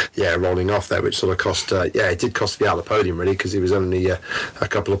rolling off there, which sort of cost it did cost Vial the podium really, because he was only a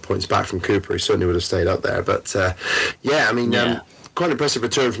couple of points back from Cooper. He certainly would have stayed up there, but quite impressive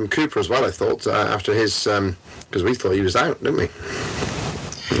return from Cooper as well, I thought, after his because we thought he was out, didn't we?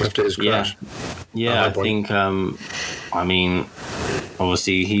 After his crash. I think I mean,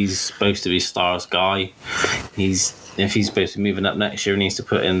 obviously he's supposed to be Stars guy. If he's supposed to be moving up next year, he needs to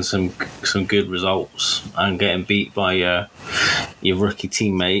put in some good results, and getting beat by your rookie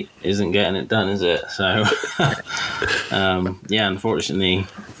teammate isn't getting it done, is it? So unfortunately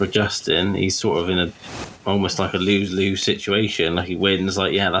for Justin, he's sort of in almost like a lose-lose situation. Like he wins,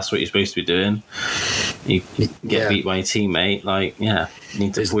 like that's what you're supposed to be doing. You get beat by your teammate, like you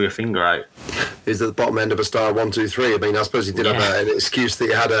need to pull your finger out. He's at the bottom end of a star 1, 2, 3. I mean, I suppose he did have an excuse that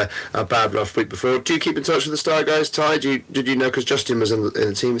he had a bad rough week before. Do you keep in touch with the star guys, Ty? Did you know, because Justin was in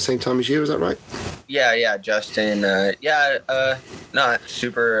the team at the same time as you? Is that right? Yeah, Justin. Not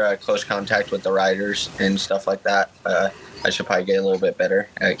super close contact with the riders and stuff like that. I should probably get a little bit better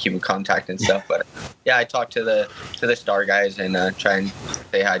at keeping contact and stuff. But I talk to the star guys and try and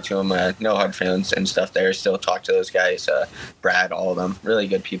say hi to them. No hard feelings and stuff there. Still talk to those guys. Brad, all of them, really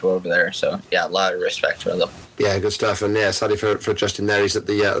good people over there. So a lot of respect for them. Yeah, good stuff. And sadly for Justin there, he's at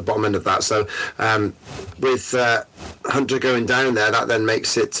the bottom end of that. So with Hunter going down there, that then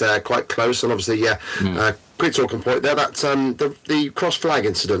makes it quite close. And obviously, great talking point there. That the cross flag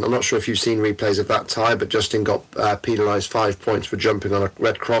incident. I'm not sure if you've seen replays of that, Ty, but Justin got penalised 5 points for jumping on a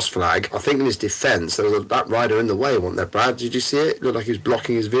red cross flag. I think in his defence, there was that rider in the way, wasn't there, Brad? Did you see it? It looked like he was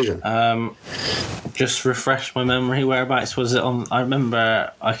blocking his vision. Just refresh my memory. Whereabouts was it on? I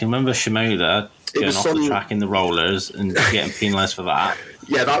can remember Shimoda going off the track in the rollers and getting penalised for that.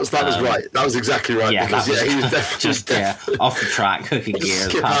 Yeah, that was right. That was exactly right. Yeah, because, he was definitely just off the track, hooking gears,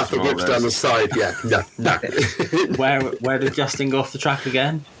 skip half the whips down the side. Yeah, no. Where did Justin go off the track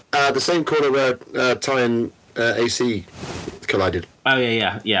again? The same corner where Ty and AC collided. Oh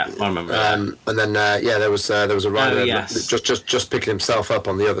yeah, I remember. And then there was a rider just picking himself up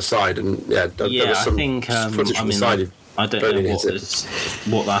on the other side, and there was some footage from the side. I don't know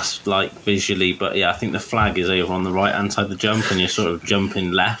what that's like visually, but I think the flag is over on the right hand side of the jump, and you're sort of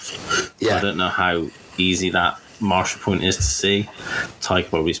jumping left. Yeah. I don't know how easy that marshal point is to see. Ty can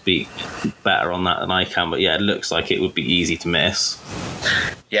probably speak better on that than I can, but it looks like it would be easy to miss.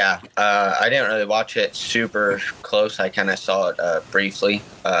 Yeah, I didn't really watch it super close. I kind of saw it briefly,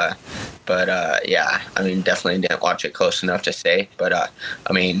 but I mean, definitely didn't watch it close enough to say. But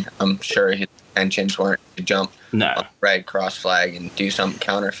I mean, I'm sure his intentions weren't to jump on the red cross flag and do something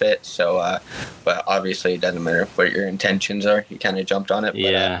counterfeit. So, but obviously, it doesn't matter what your intentions are. You kind of jumped on it.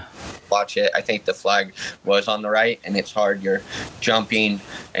 But, watch it. I think the flag was on the right, and it's hard. You're jumping,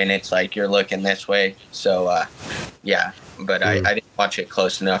 and it's like you're looking this way. So, but I didn't watch it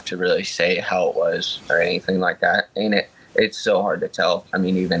close enough to really say how it was or anything like that. And it's so hard to tell. I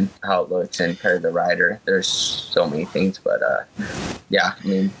mean, even how it looks and compared to the rider, there's so many things. But I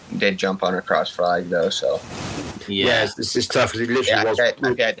mean, did jump on a cross flag though, so it's just tough because it literally was.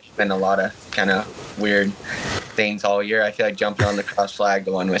 I've had to spend a lot of kind of weird things all year. I feel like jumping on the cross flag,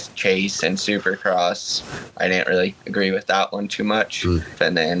 the one with Chase and Supercross, I didn't really agree with that one too much.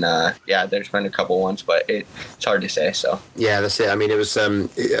 And then there's been a couple ones, but it's hard to say. So that's it. I mean, it was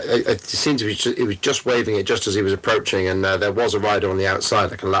it seemed to be it was just waving it just as he was approaching, and there was a rider on the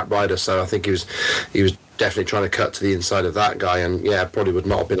outside, like a lap rider. So I think he was definitely trying to cut to the inside of that guy, and probably would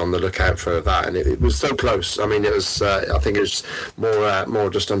not have been on the lookout for that. And it was so close. I mean, it was. I think it was more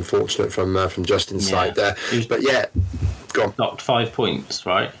just unfortunate from Justin's side there. But go on. Knocked 5 points,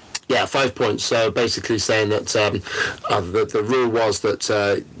 right? Yeah, 5 points. So basically saying that the rule was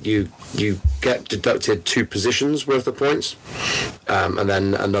that you get deducted 2 positions worth of points, and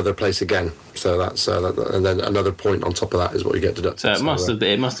then another place again. So that's and then another point on top of that is what you get deducted. So it must have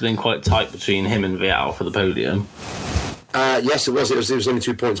been quite tight between him and Vial for the podium. Yes, it was. It was only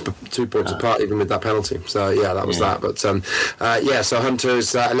 2 points apart, even with that penalty. So that was that. But so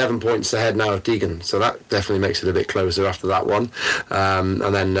Hunter's 11 points ahead now of Deegan. So that definitely makes it a bit closer after that one. And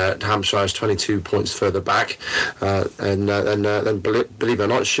then Hampshire's 22 points further back. And then believe it or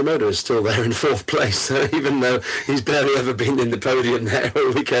not, Shimoda is still there in 4th place. So even though he's barely ever been in the podium there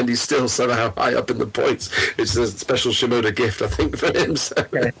all weekend, he's still somehow high up in the points. It's a special Shimoda gift, I think, for him. So, I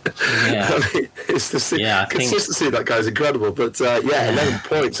mean, it's the consistency of that guy's incredible. But 11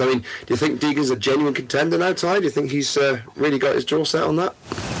 points. I mean, do you think Deegan's a genuine contender now, Ty? Do you think he's really got his jaw set on that?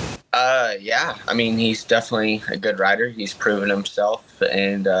 I mean, he's definitely a good rider. He's proven himself,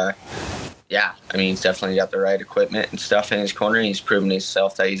 and I mean, he's definitely got the right equipment and stuff in his corner. He's proven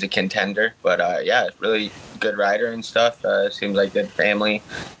himself that he's a contender. But really good rider and stuff. Seems like good family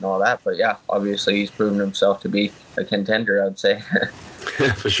and all that. But obviously he's proven himself to be a contender, I'd say.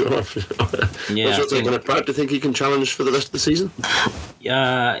 Yeah, for sure. Yeah, what's your take on it, Brad? Do you think he can challenge for the rest of the season?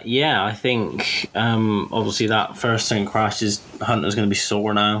 I think obviously that first turn crash Hunter's going to be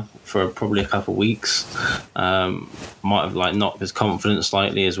sore now for probably a couple of weeks. Might have knocked his confidence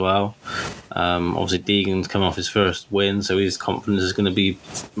slightly as well. Obviously Deegan's come off his first win, so his confidence is going to be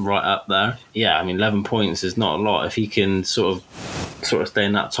right up there. I mean 11 points is not a lot. If he can sort of stay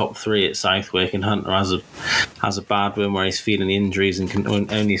in that top 3 at Southwick, and Hunter has a bad win where he's feeling the injuries and can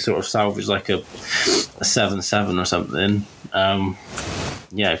only sort of salvage like a 7-7 or something,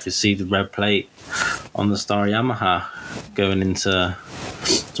 you could see the red plate on the Star Yamaha going into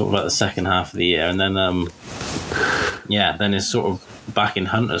sort of like the second half of the year, and then then it's sort of back in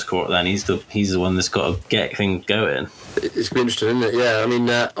Hunter's court. Then he's the one that's got to get things going. It's been interesting, isn't it? Yeah, I mean,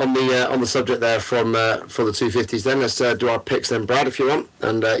 on the subject there for the 250s, then let's do our picks then, Brad, if you want,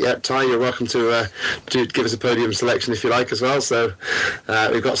 and Ty, you're welcome to give us a podium selection if you like as well. So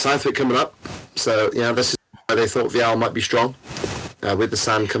we've got Southwick coming up, so this is where they thought Vial might be strong. With the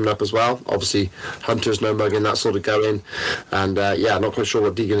sand coming up as well. Obviously, Hunter's no mugging, that sort of going. And, not quite sure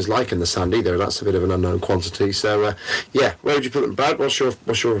what Deegan is like in the sand either. That's a bit of an unknown quantity. So, where would you put them, Brad? What's your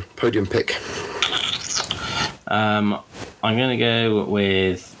podium pick? I'm going to go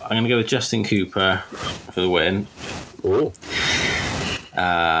with Justin Cooper for the win. Oh.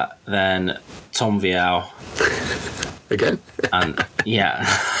 Then Tom Vial. Again? And,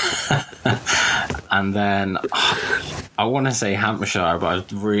 and then I want to say Hampshire, but I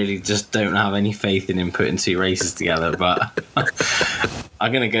really just don't have any faith in him putting two races together. But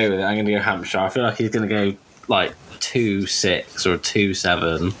I'm going to go with it. I'm going to go Hampshire. I feel like he's going to go like 2-6 or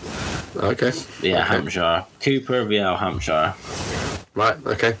 2-7. Okay. Yeah, okay. Hampshire. Cooper, Vial, Hampshire. Right,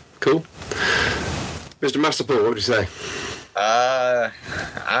 okay, cool. Mr. Masterpool, what would you say? I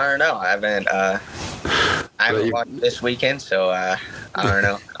don't know. I haven't watched this weekend, so I don't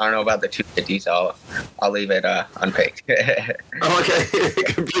know. I don't know about the 250s. I'll leave it unpicked. Okay,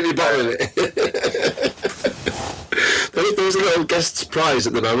 completely bottling it. There's a little guest prize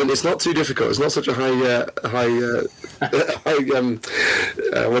at the moment. It's not too difficult. It's not such a high what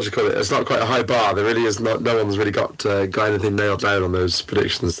do you call it? It's not quite a high bar. There really is not. No one's really got anything nailed down on those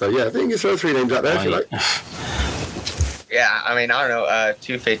predictions. So I think you throw three names out there if you like. Yeah, I mean, I don't know,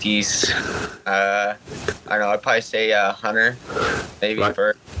 250s. I don't know, I'd probably say Hunter, maybe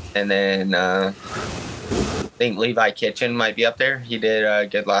first. And then I think Levi Kitchen might be up there. He did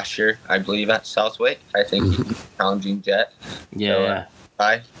good last year, I believe, at Southwick. I think he's a challenging jet. Yeah.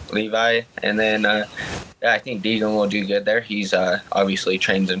 So, Levi. And then I think Deegan will do good there. He's obviously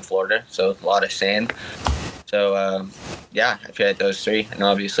trains in Florida, so a lot of sand. So, if you had those three, and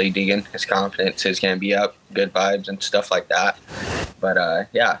obviously Deegan, his confidence is going to be up, good vibes and stuff like that. But,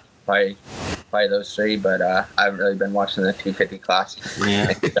 probably those three. But I haven't really been watching the 250 class.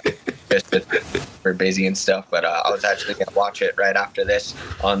 Yeah. Just we're busy and stuff. But I was actually going to watch it right after this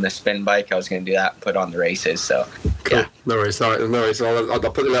on the spin bike. I was going to do that and put on the races. So, cool. Yeah. No worries. All right, no worries. I'll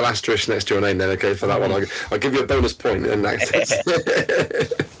put a little asterisk next to your name then, okay, for that one. I'll give you a bonus point in that case.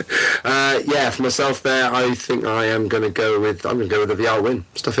 For myself there, I think I'm going to go with the Vial win.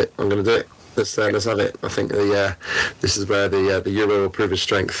 Stuff it. I'm going to do it. Let's have it. I think this is where the Euro will prove its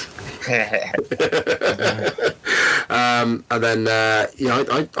strength. And then I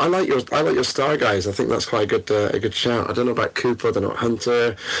like your star guys. I think that's quite a good shout. I don't know about Cooper. I don't know about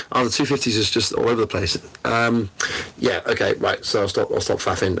Hunter. The 250s is just all over the place. Okay, right. So I'll stop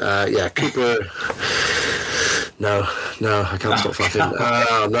faffing. Cooper. No, I can't stop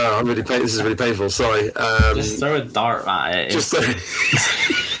faffing. No, I'm really this is really painful. Sorry. Just throw a dart at it.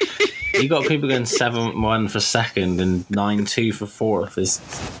 You got people going 7-1 for second and 9-2 for fourth. It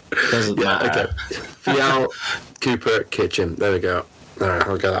doesn't matter. Okay. Vial, Cooper, Kitchen. There we go. All right,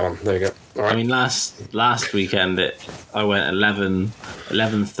 I'll get that one. There we go. All right. I mean, last weekend I went 11-3,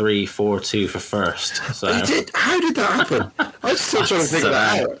 4-2 for first. So You did? How did that happen? I was still trying to figure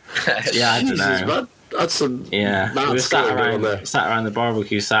that out. Yeah, I don't know. Man. That's some we were sat around the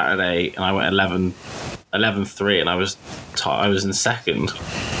barbecue Saturday, and I went 11-3, and I was in second.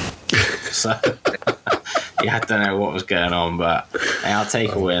 So I don't know what was going on, but I'll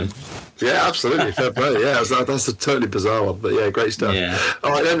take a win. Yeah, absolutely. Fair play. Yeah, that's a totally bizarre one, but yeah, great stuff. Yeah.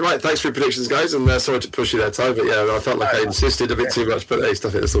 All right, then. Right, thanks for your predictions, guys, and sorry to push you that time, but I felt like I insisted a bit too much, but hey,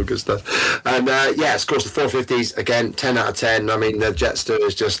 stuff it. It's all good stuff. And of course, the 450s again, 10 out of 10. I mean, the Jetster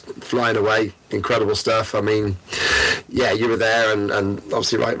is just flying away. Incredible stuff. I mean, you were there, and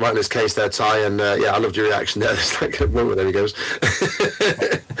obviously right in this case there, Ty, and I loved your reaction there. It's like, well, there he goes.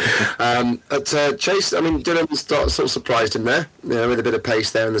 At Chase, I mean, Dylan sort of surprised him there, with a bit of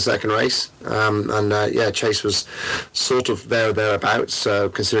pace there in the second race. Chase was sort of thereabouts,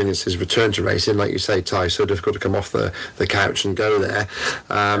 considering it's his return to racing, like you say, Ty, so difficult to come off the couch and go there.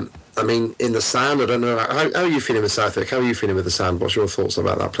 I mean, in the sand, I don't know, how are you feeling with Southwick? How are you feeling with the sand? What's your thoughts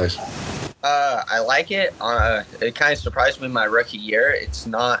about that place? I like it. It kind of surprised me my rookie year. It's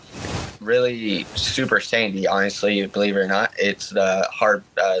not really super sandy, honestly, believe it or not. It's the hard,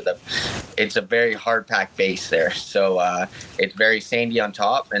 it's a very hard packed base there. So it's very sandy on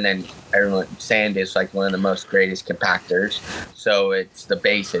top, and then sand is like one of the most greatest compactors. So the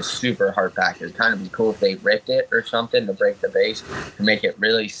base is super hard packed. It'd kind of be cool if they ripped it or something to break the base to make it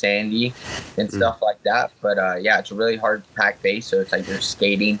really sandy and stuff like that. But yeah, it's a really hard packed base, so it's like you're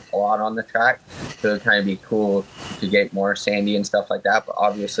skating a lot on the track. So it'd kind of be cool to get more sandy and stuff like that. But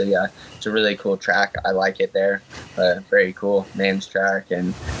obviously, it's a really cool track. I like it there. Very cool man's track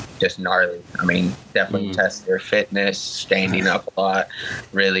and just gnarly. I mean, definitely test their fitness, standing up a lot.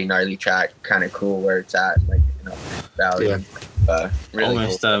 Really gnarly track, kind of cool where it's at, like, you know, valley. Yeah. Really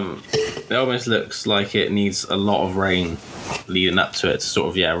almost cool. It almost looks like it needs a lot of rain leading up to it to sort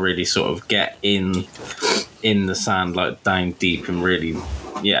of really sort of get in the sand, like down deep, and really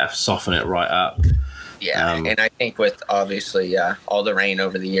soften it right up. Yeah, and I think with obviously all the rain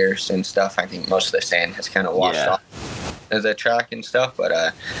over the years and stuff, I think most of the sand has kind of washed off as a track and stuff.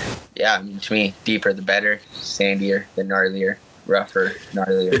 But yeah, I mean, to me, deeper the better, sandier the gnarlier, rougher,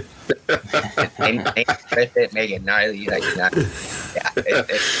 gnarlier. and with it, make it gnarly. Like,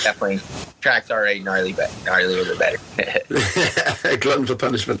 it's definitely, track's already gnarly, but gnarlier the better. Glutton for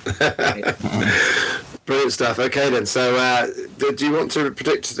punishment. Brilliant stuff. Okay then, so do you want to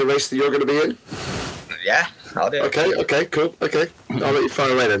predict the race that you're going to be in? Yeah, I'll do it. Okay, cool. Okay, I'll let you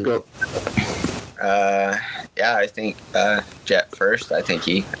fire away then. Go on. Yeah, I think Jet first. I think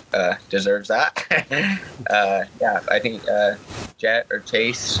he deserves that. Yeah, I think Jet or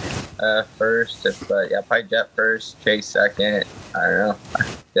Chase first. But yeah, probably Jet first, Chase second. I don't know. I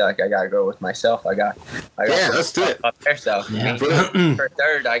feel like I gotta go with myself. I got let's do it. Up there, so for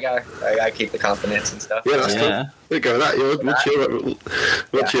third, I gotta keep the confidence and stuff. Yeah, that's cool. We go with that.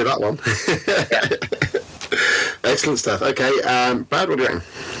 We'll cheer that one. Excellent stuff. Okay, Brad, what are you doing?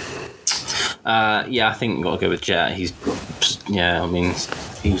 I think we've got to go with Jet. I mean,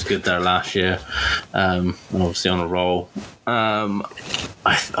 he was good there last year, and obviously on a roll.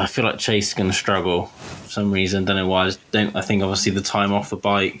 I feel like Chase is going to struggle for some reason. Don't know why. I think obviously the time off the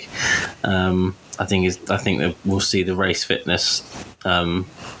bike. I think that we'll see the race fitness, the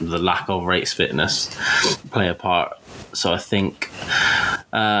lack of race fitness, play a part. So I think,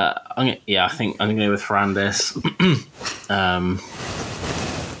 I'm going to go with Ferrandis.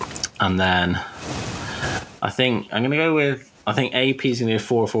 And then I think I'm going to go with, I think AP's going to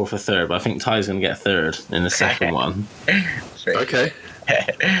go 4-4 for third, but I think Ty's going to get third in the second one. Okay.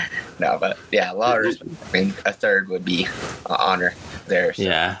 No, but yeah, Lars, I mean, a third would be an honor there. So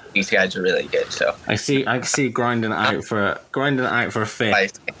yeah, these guys are really good. So I see grinding it out for a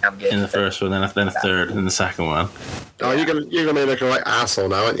fifth in the first one, then a third in the second one. Oh, you're gonna look like an asshole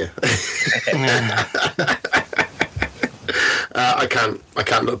now, aren't you? I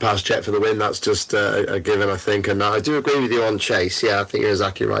can't look past Jet for the win. That's just a given, I think. And I do agree with you on Chase. Yeah, I think you're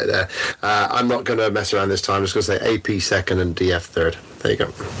exactly right there. I'm not going to mess around this time. I'm just going to say AP second and DF third. There you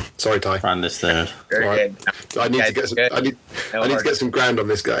go. Sorry, Ty. Brandis third. Very right. good. I need to get some. I need to get some ground on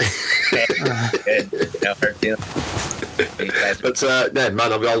this guy. Good. No hard feelings. But man,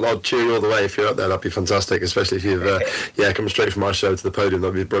 I'll cheer you all the way if you're up there. That'd be fantastic, especially if you've come straight from our show to the podium.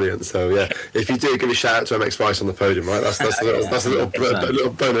 That'd be brilliant. So yeah, if you do, give a shout out to MX Vice on the podium, right? That's a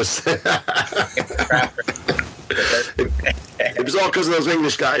little bonus. It was all because of those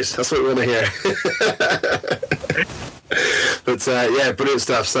English guys. That's what we want to hear. But brilliant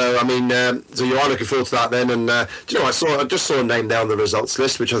stuff. So I mean, so you are looking forward to that then. And do you know, I just saw a name down the results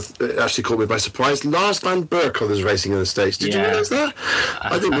list, which actually caught me by surprise. Lars van Berkel is racing in the States. Did you realise that?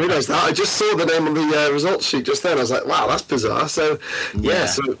 I didn't realise that. I just saw the name on the results sheet just then. I was like, wow, that's bizarre. So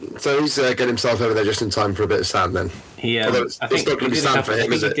so he's getting himself over there just in time for a bit of sand then. I think not going to be sand for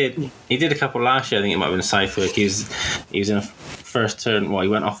him, is it? He did a couple last year. I think it might have been Southwick. He was in a first turn. Well, he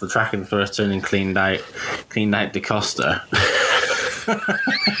went off the track in the first turn and cleaned out DeCosta.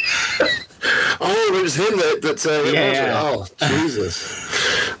 Oh, it was him that oh,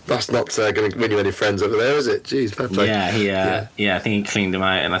 Jesus. That's not going to win you any friends over there, is it? Jeez, fair play. I think he cleaned him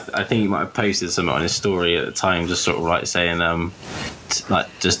out, and I think he might have posted something on his story at the time, just sort of like saying,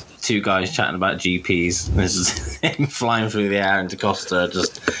 just two guys chatting about GPs. And this is him flying through the air into Costa,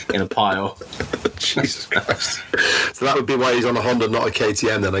 just in a pile. Jesus Christ. So that would be why he's on a Honda, not a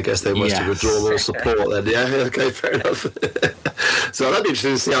KTM then. I guess they must have withdrawn all support then. Yeah, okay, fair enough. So that'd be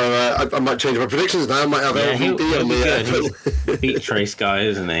interesting to see how I might change my predictions now. I might have LVP on the beach race guy,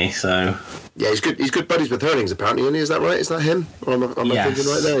 isn't he? So yeah, he's good buddies with Hurlings apparently, isn't he? Is that right? Is that him? Or am I thinking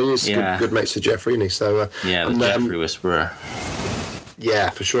right there? He is good mates with Jeffrey, isn't he? So the Jeffrey Whisperer.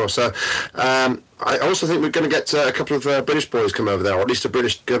 Yeah, for sure. So I also think we're going to get a couple of British boys come over there, or at least a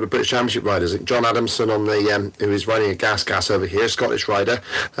British Championship riders. John Adamson on the who is riding a gas over here, Scottish rider.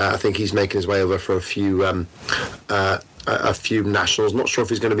 I think he's making his way over for a few nationals. Not sure if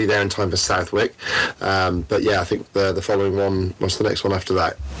he's going to be there in time for Southwick, but yeah, I think the following one. What's the next one after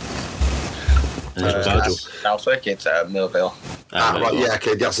that? Southwick, it's Millville. Right, yeah,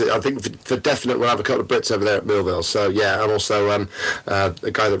 okay, that's it. I think for definite we'll have a couple of Brits over there at Millville. So yeah, and also a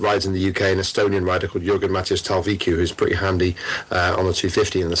guy that rides in the UK, an Estonian rider called Jürgen Matthias Talviku, who's pretty handy on the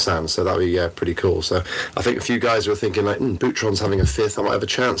 250 in the sand. So that'll be pretty cool. So I think a few guys were thinking like, Boutron's having a fifth. I might have a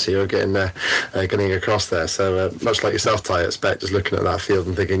chance here of getting across there. So much like yourself, Ty, I expect, just looking at that field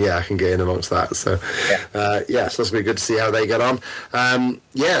and thinking, yeah, I can get in amongst that. So so that's going to be good to see how they get on.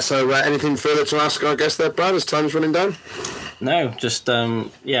 So anything further to ask our guest there, Brad, as time's running down? No, just I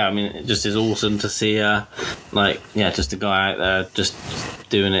mean, it just is awesome to see just a guy out there just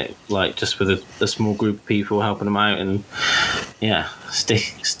doing it just with a small group of people helping him out, and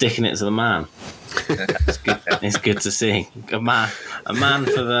sticking it to the man. It's good to see a man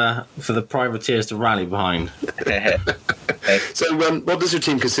for the privateers to rally behind. So what does your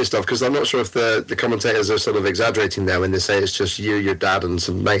team consist of? Because I'm not sure if the commentators are sort of exaggerating there when they say it's just you, your dad, and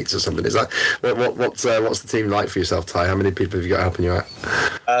some mates or something. Is that what's the team like for yourself, Ty? How many people have you got helping you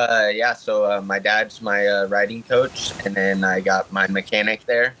out? So my dad's my riding coach, and then I got my mechanic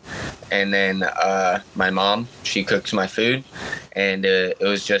there, and then my mom, she cooks my food, and it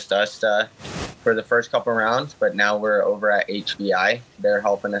was just us for the first couple rounds, but now we're over at HBI. They're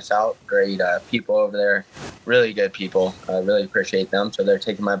helping us out. Great people over there, really good people. I really appreciate them. So they're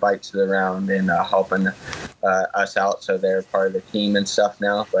taking my bike to the round and helping us out. So they're part of the team and stuff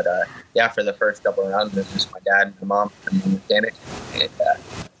now. But for the first couple of rounds, it's just my dad, my mom, and my mechanic. And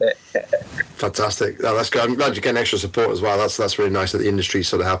that's it. Fantastic. No, that's good. I'm glad you're getting extra support as well. That's really nice that the industry's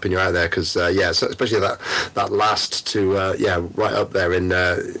sort of helping you out there, because so especially that last two right up there in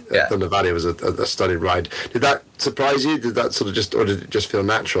Thunder Valley was a stunning ride. Did that surprise you? Did that sort of or did it just feel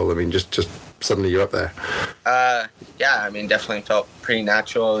natural? I mean, just suddenly you're up there. I mean, definitely felt pretty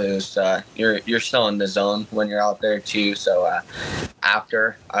natural. It was you're still in the zone when you're out there too. So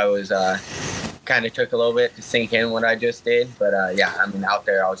after I was kind of took a little bit to sink in what I just did, but I mean, out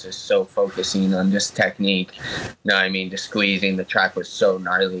there I was just so focusing on just technique. I mean, just squeezing. The track was so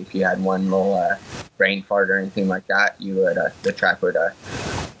gnarly. If you had one little brain fart or anything like that, you would the track would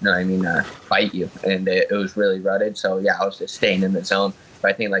fight you, and it was really rutted. So I was just staying in the zone. But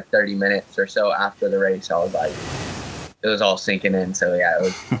I think 30 minutes or so after the race, I was it was all sinking in. So it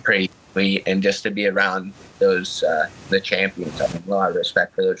was pretty sweet, and just to be around those the champions. I mean, a lot of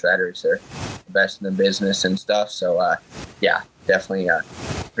respect for those riders. They're the best in the business and stuff. So definitely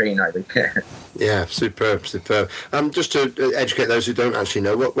pretty gnarly. Yeah, superb. Just to educate those who don't actually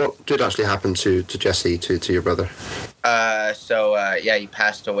know, what did actually happen to Jesse, to your brother? He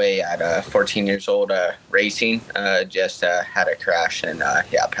passed away at 14 years old racing. Just had a crash and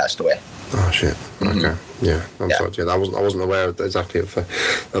passed away. Oh shit. Okay. Yeah, I'm sorry. Yeah, I wasn't aware exactly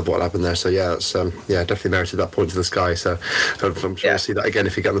of what happened there. So that's definitely merited that point to the sky. So I'm sure we'll see that again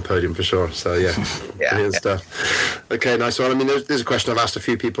if you get on the podium for sure. So brilliant stuff. Okay, nice one. I mean, there's a question I've asked a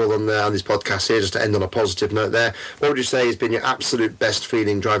few people on these podcasts here, just to end on a positive note there. What would you say has been your absolute best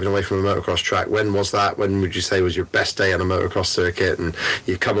feeling driving away from a motocross track? When was that? When would you say was your best day on a motocross circuit, and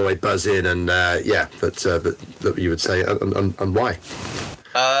you've come away buzzing, and that you would say, and why?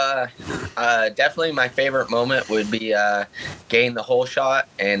 Definitely my favorite moment would be getting the whole shot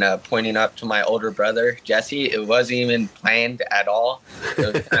and pointing up to my older brother Jesse. It wasn't even planned at all.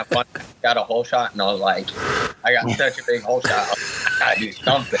 It was kind of fun. Got a whole shot, and I was like, I got such a big whole shot, I do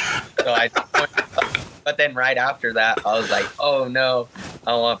something. So I but then right after that, I was like, oh no,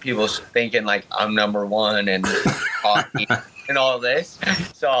 I don't want people thinking I'm number one and and all this.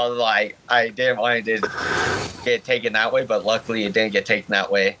 So I was like, I didn't want it to get taken that way, but luckily it didn't get taken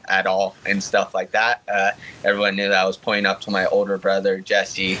that way at all and stuff like that. Everyone knew that I was pointing up to my older brother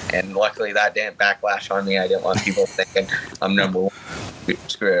Jesse, and luckily that didn't backlash on me. I didn't want people thinking I'm number one,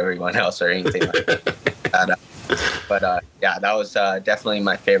 screw everyone else or anything like that. But that was definitely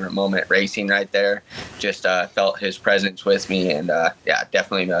my favorite moment racing right there. Just felt his presence with me, and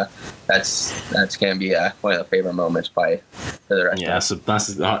definitely that's gonna be one of the favorite moments probably for the rest. So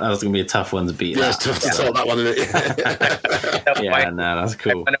that was gonna be a tough one to beat. Yeah, it's tough to tell that one, isn't it? That's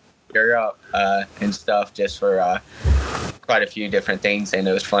cool. Europe and stuff just for quite a few different things, and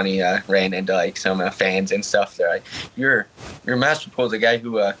it was funny. Ran into some fans and stuff. They're like, "Your Masterpool, the guy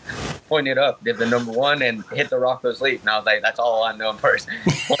who pointed up, did the number one, and hit the Rocco's Leap. And I was like, that's all I know first.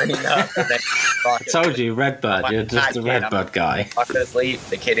 Pointing up. And then I told you, Redbird. You're just a Redbird guy. Rocco's Leap.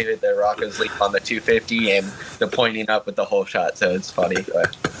 The kid who did the Rocco's Leap on the 250 and the pointing up with the whole shot. So it's funny.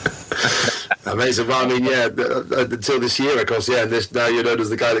 But. Amazing. Well, I mean, yeah, until this year, of course, yeah, and this now you're known as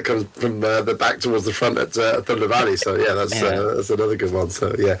the guy that comes from the back towards the front at Thunder Valley. So, yeah, that's another good one.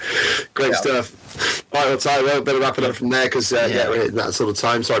 So, yeah, great stuff. All right, well, Ty, well, better wrap it up from there because, we're hitting that sort of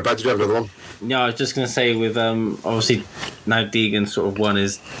time. Sorry, Brad, did you have another one? Yeah, I was just going to say with obviously now Deegan sort of won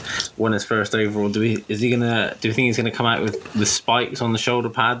his first overall. Do you think he's going to come out with spikes on the shoulder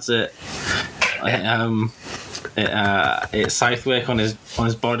pads at Southwick on his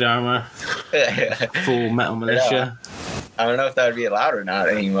body armor, full metal militia? I don't know if that would be allowed or not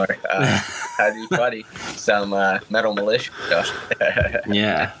anymore. That'd be funny. Some metal militia stuff.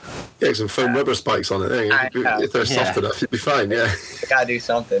 Yeah, some foam rubber spikes on it. If they're soft enough, you'd be fine. Yeah, gotta do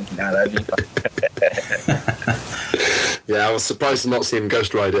something. No, that'd be fun. Yeah, I was surprised to not see him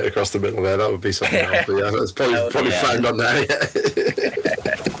ghost ride it across the middle there. That would be something else. But yeah, that's probably found on there.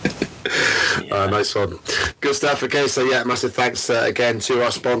 Nice one. Good stuff. Okay, so massive thanks again to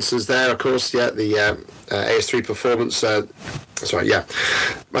our sponsors there, of course. Yeah, the AS3 Performance.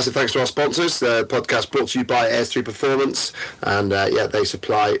 Massive thanks to our sponsors. The podcast brought to you by AS3 Performance, and they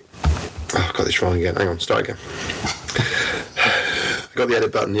supply. Oh, I got this wrong again. Hang on, start again. I got the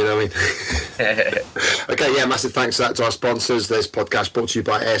edit button, you know what I mean? Okay, massive thanks to our sponsors. This podcast brought to you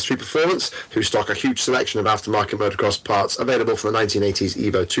by AS3 Performance, who stock a huge selection of aftermarket motocross parts available from the 1980s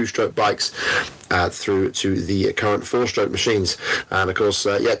Evo 2-stroke bikes through to the current 4-stroke machines. And of course,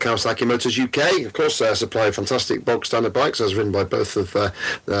 Kawasaki Motors UK, of course, supply fantastic bulk standard bikes, as written by both of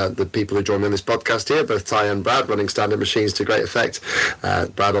the people who join me on this podcast here, both Ty and Brad, running standard machines to great effect.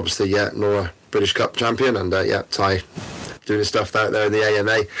 Brad, obviously, NORA British Cup champion, and Ty doing his stuff out there in the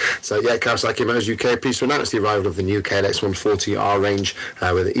AMA. So Kawasaki Motors UK, pleased to announce the arrival of the new KLX 140R range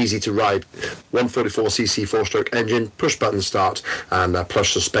with an easy to ride 144cc 4-stroke engine, push button start, and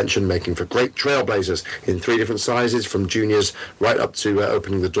plush suspension, making for great trailblazers in 3 different sizes, from juniors right up to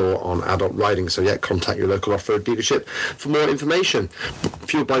opening the door on adult riding. So contact your local off-road dealership for more information.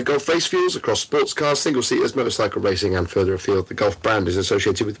 Fueled by Gulf Race Fuels across sports cars, single-seaters, motorcycle racing, and further afield, the Gulf brand is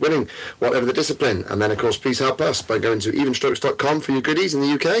associated with winning whatever the discipline. And then of course, please help us by going to evenstrokes.com for your goodies in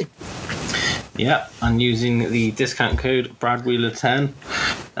the UK. Yeah, and using the discount code BradWheeler10.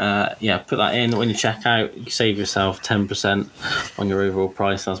 Put that in when you check out. You save yourself 10% on your overall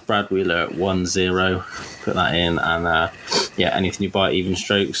price. That's BradWheeler10. Put that in, and anything you buy at Even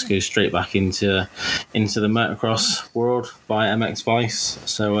Strokes goes straight back into the motocross world by MX Vice.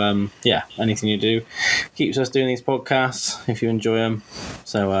 So anything you do keeps us doing these podcasts if you enjoy them.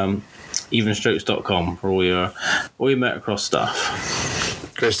 So evenstrokes.com for all your motocross stuff.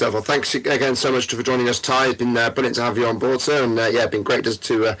 Great stuff. Well, thanks again so much for joining us, Ty. It's been brilliant to have you on board, sir, and it's been great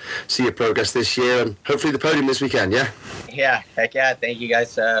to see your progress this year, and hopefully the podium this weekend. Yeah, heck yeah. Thank you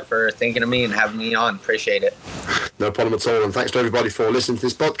guys for thinking of me and having me on. Appreciate it. No problem at all, and thanks to everybody for listening to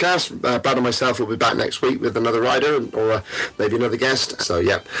this podcast. Brad and myself will be back next week with another rider or maybe another guest. So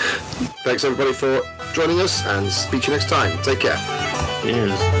thanks everybody for joining us, and speak to you next time. Take care.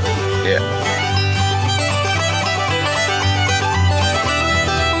 Cheers. Yeah.